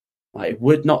bench. It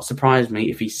would not surprise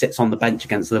me if he sits on the bench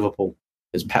against Liverpool,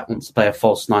 because Pep wants to play a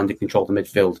false 9 to control the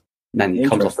midfield, and then he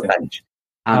comes off the bench.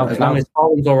 And as long as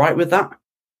Haaland's all right with that,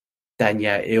 then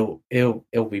he'll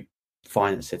be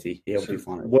fine at City. He'll be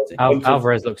fine at City.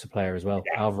 Alvarez looks a player as well.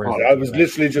 Yeah. I was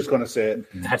literally just going to say it.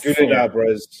 Julian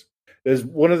Alvarez. There's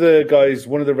one of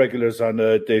the regulars on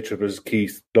Day Trippers,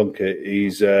 Keith Dunkett.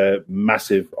 He's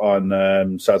massive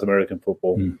on South American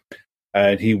football,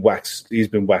 and he's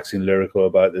been waxing lyrical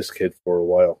about this kid for a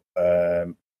while. I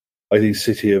think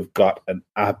City have got an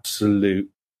absolute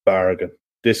bargain.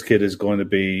 This kid is going to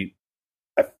be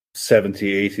a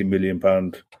 70, 80 million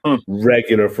pound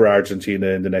regular for Argentina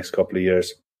in the next couple of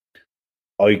years.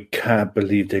 I can't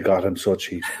believe they got him so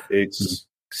cheap. It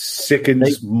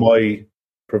sickens my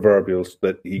proverbials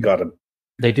that he got him.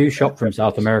 They do shop from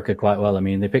South America quite well. I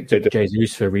mean, they picked up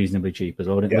Jesus for reasonably cheap as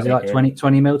well. Was it like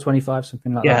 20 mil, 25,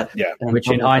 something like that? Yeah.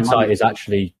 Which in hindsight is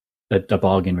actually a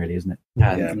bargain, really, isn't it?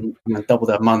 Yeah. And double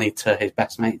their money to his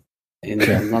best mate in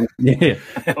London.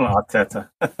 Arteta.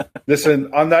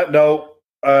 Listen, on that note,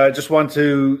 I just want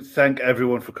to thank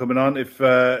everyone for coming on. If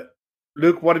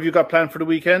Luke, what have you got planned for the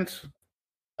weekend?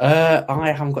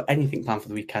 I haven't got anything planned for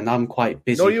the weekend. I'm quite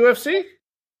busy. No UFC?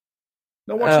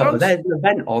 No watch there's an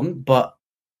event on, but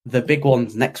the big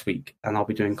one's next week, and I'll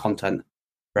be doing content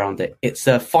around it. It's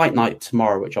a fight night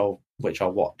tomorrow, which I'll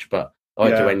watch, but I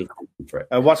won't do any content for it.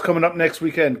 And what's coming up next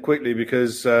weekend? Quickly,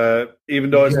 because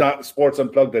even though it's not Sports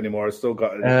Unplugged anymore, it's still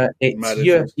got it's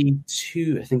UFC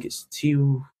 2. I think it's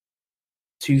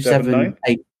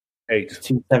 278.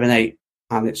 278,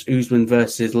 and it's Usman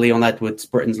versus Leon Edwards.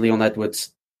 Britain's Leon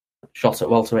Edwards shot at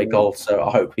welterweight gold. So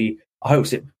I hope he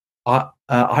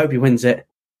wins it,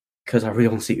 because I really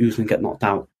want to see Usman get knocked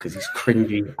out because he's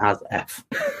cringy as F.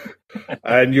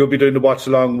 And you'll be doing the watch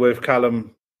along with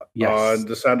Callum on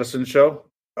the Sanderson show?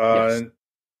 Yes.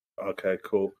 Okay,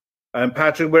 cool. And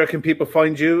Patrick, where can people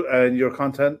find you and your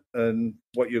content and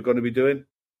what you're going to be doing?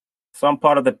 So I'm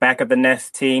part of the Back of the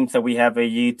Nest team. So we have a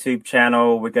YouTube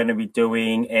channel. We're going to be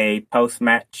doing a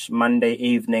post-match Monday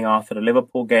evening after the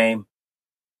Liverpool game.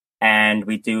 And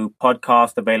we do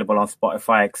podcasts available on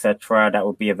Spotify, etc. That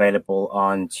will be available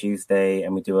on Tuesday.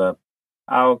 And we do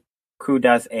our crew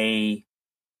does a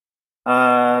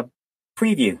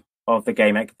preview of the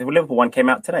game. The Liverpool one came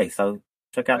out today, so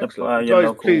check out your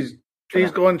local. Please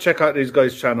go and check out these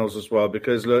guys' channels as well,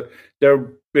 because look, they've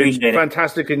been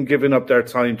fantastic in giving up their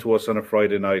time to us on a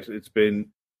Friday night.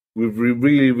 We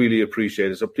really, really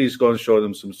appreciate it. So please go and show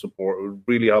them some support. It would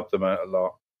really help them out a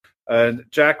lot. And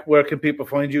Jack, where can people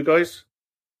find you guys?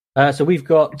 So we've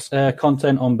got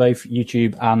content on both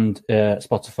YouTube and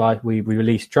Spotify. We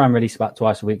try and release about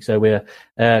twice a week. So we're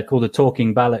called the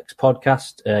Talking Ballax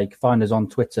Podcast. You can find us on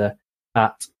Twitter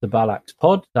at the Ballax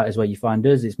Pod. That is where you find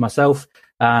us. It's myself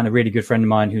and a really good friend of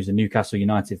mine who's a Newcastle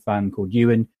United fan called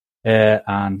Ewan.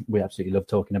 And we absolutely love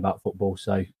talking about football.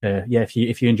 So if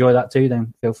you enjoy that too,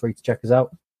 then feel free to check us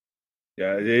out.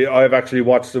 Yeah, I've actually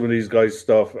watched some of these guys'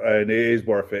 stuff, and it is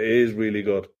worth it. It is really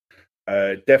good.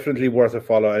 Definitely worth a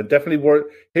follow, and definitely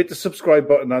hit the subscribe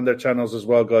button on their channels as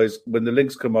well, guys. When the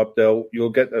links come up,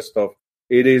 you'll get their stuff.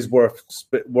 It is worth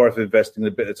investing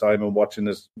a bit of time and watching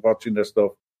their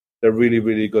stuff. They're really,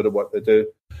 really good at what they do.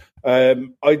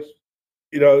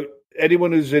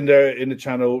 Anyone who's in the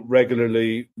channel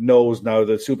regularly knows now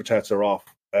that super chats are off,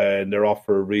 and they're off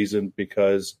for a reason,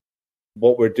 because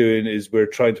what we're doing is we're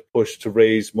trying to push to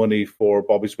raise money for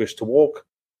Bobby's Wish to Walk.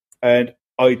 And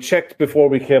I checked before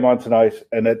we came on tonight,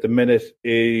 and at the minute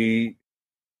he's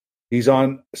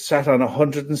sat on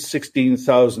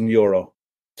 €116,000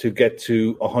 to get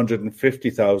to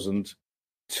 150,000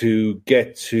 to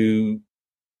get to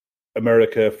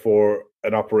America for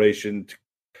an operation.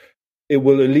 It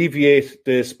will alleviate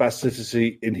the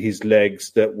spasticity in his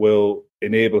legs that will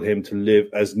enable him to live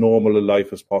as normal a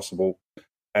life as possible.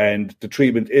 And the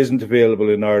treatment isn't available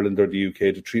in Ireland or the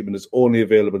UK. The treatment is only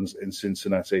available in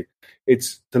Cincinnati.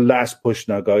 It's the last push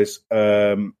now, guys.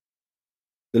 The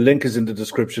link is in the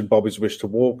description, Bobby's Wish to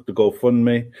Walk, the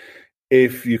GoFundMe.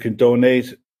 If you can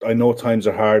donate, I know times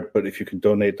are hard, but if you can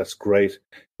donate, that's great.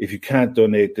 If you can't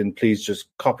donate, then please just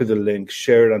copy the link,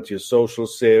 share it onto your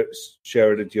socials,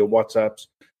 share it into your WhatsApps,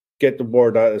 get the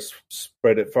word out,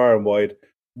 spread it far and wide.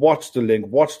 Watch the link,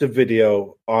 watch the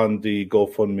video on the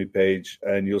GoFundMe page,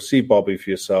 and you'll see Bobby for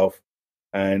yourself.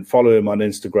 And follow him on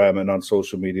Instagram and on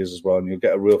social medias as well, and you'll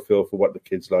get a real feel for what the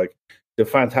kid's like. They're a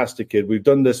fantastic kid. We've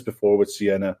done this before with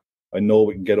Sienna. I know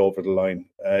we can get over the line.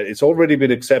 It's already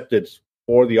been accepted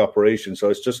for the operation, so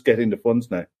it's just getting the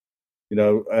funds now.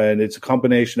 And it's a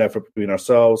combination effort between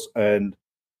ourselves and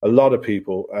a lot of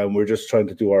people, and we're just trying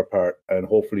to do our part. And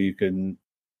hopefully you can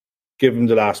give him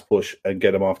the last push and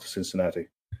get him off to Cincinnati.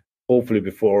 Hopefully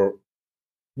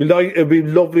it'd be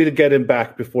lovely to get him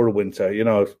back before the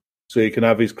winter, so he can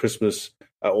have his Christmas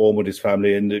at home with his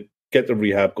family and get the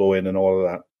rehab going and all of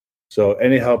that. So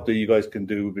any help that you guys can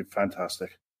do would be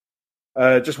fantastic.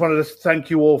 Just wanted to thank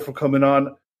you all for coming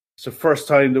on. It's the first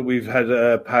time that we've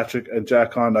had Patrick and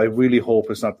Jack on. I really hope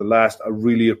it's not the last. I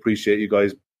really appreciate you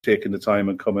guys taking the time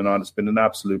and coming on. It's been an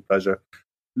absolute pleasure.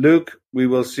 Luke, we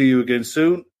will see you again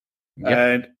soon. Yep.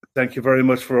 And thank you very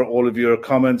much for all of your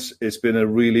comments. It's been a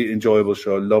really enjoyable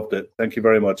show. Loved it. Thank you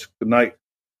very much. Good night.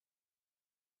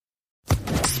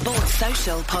 Sports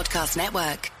Social Podcast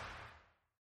Network.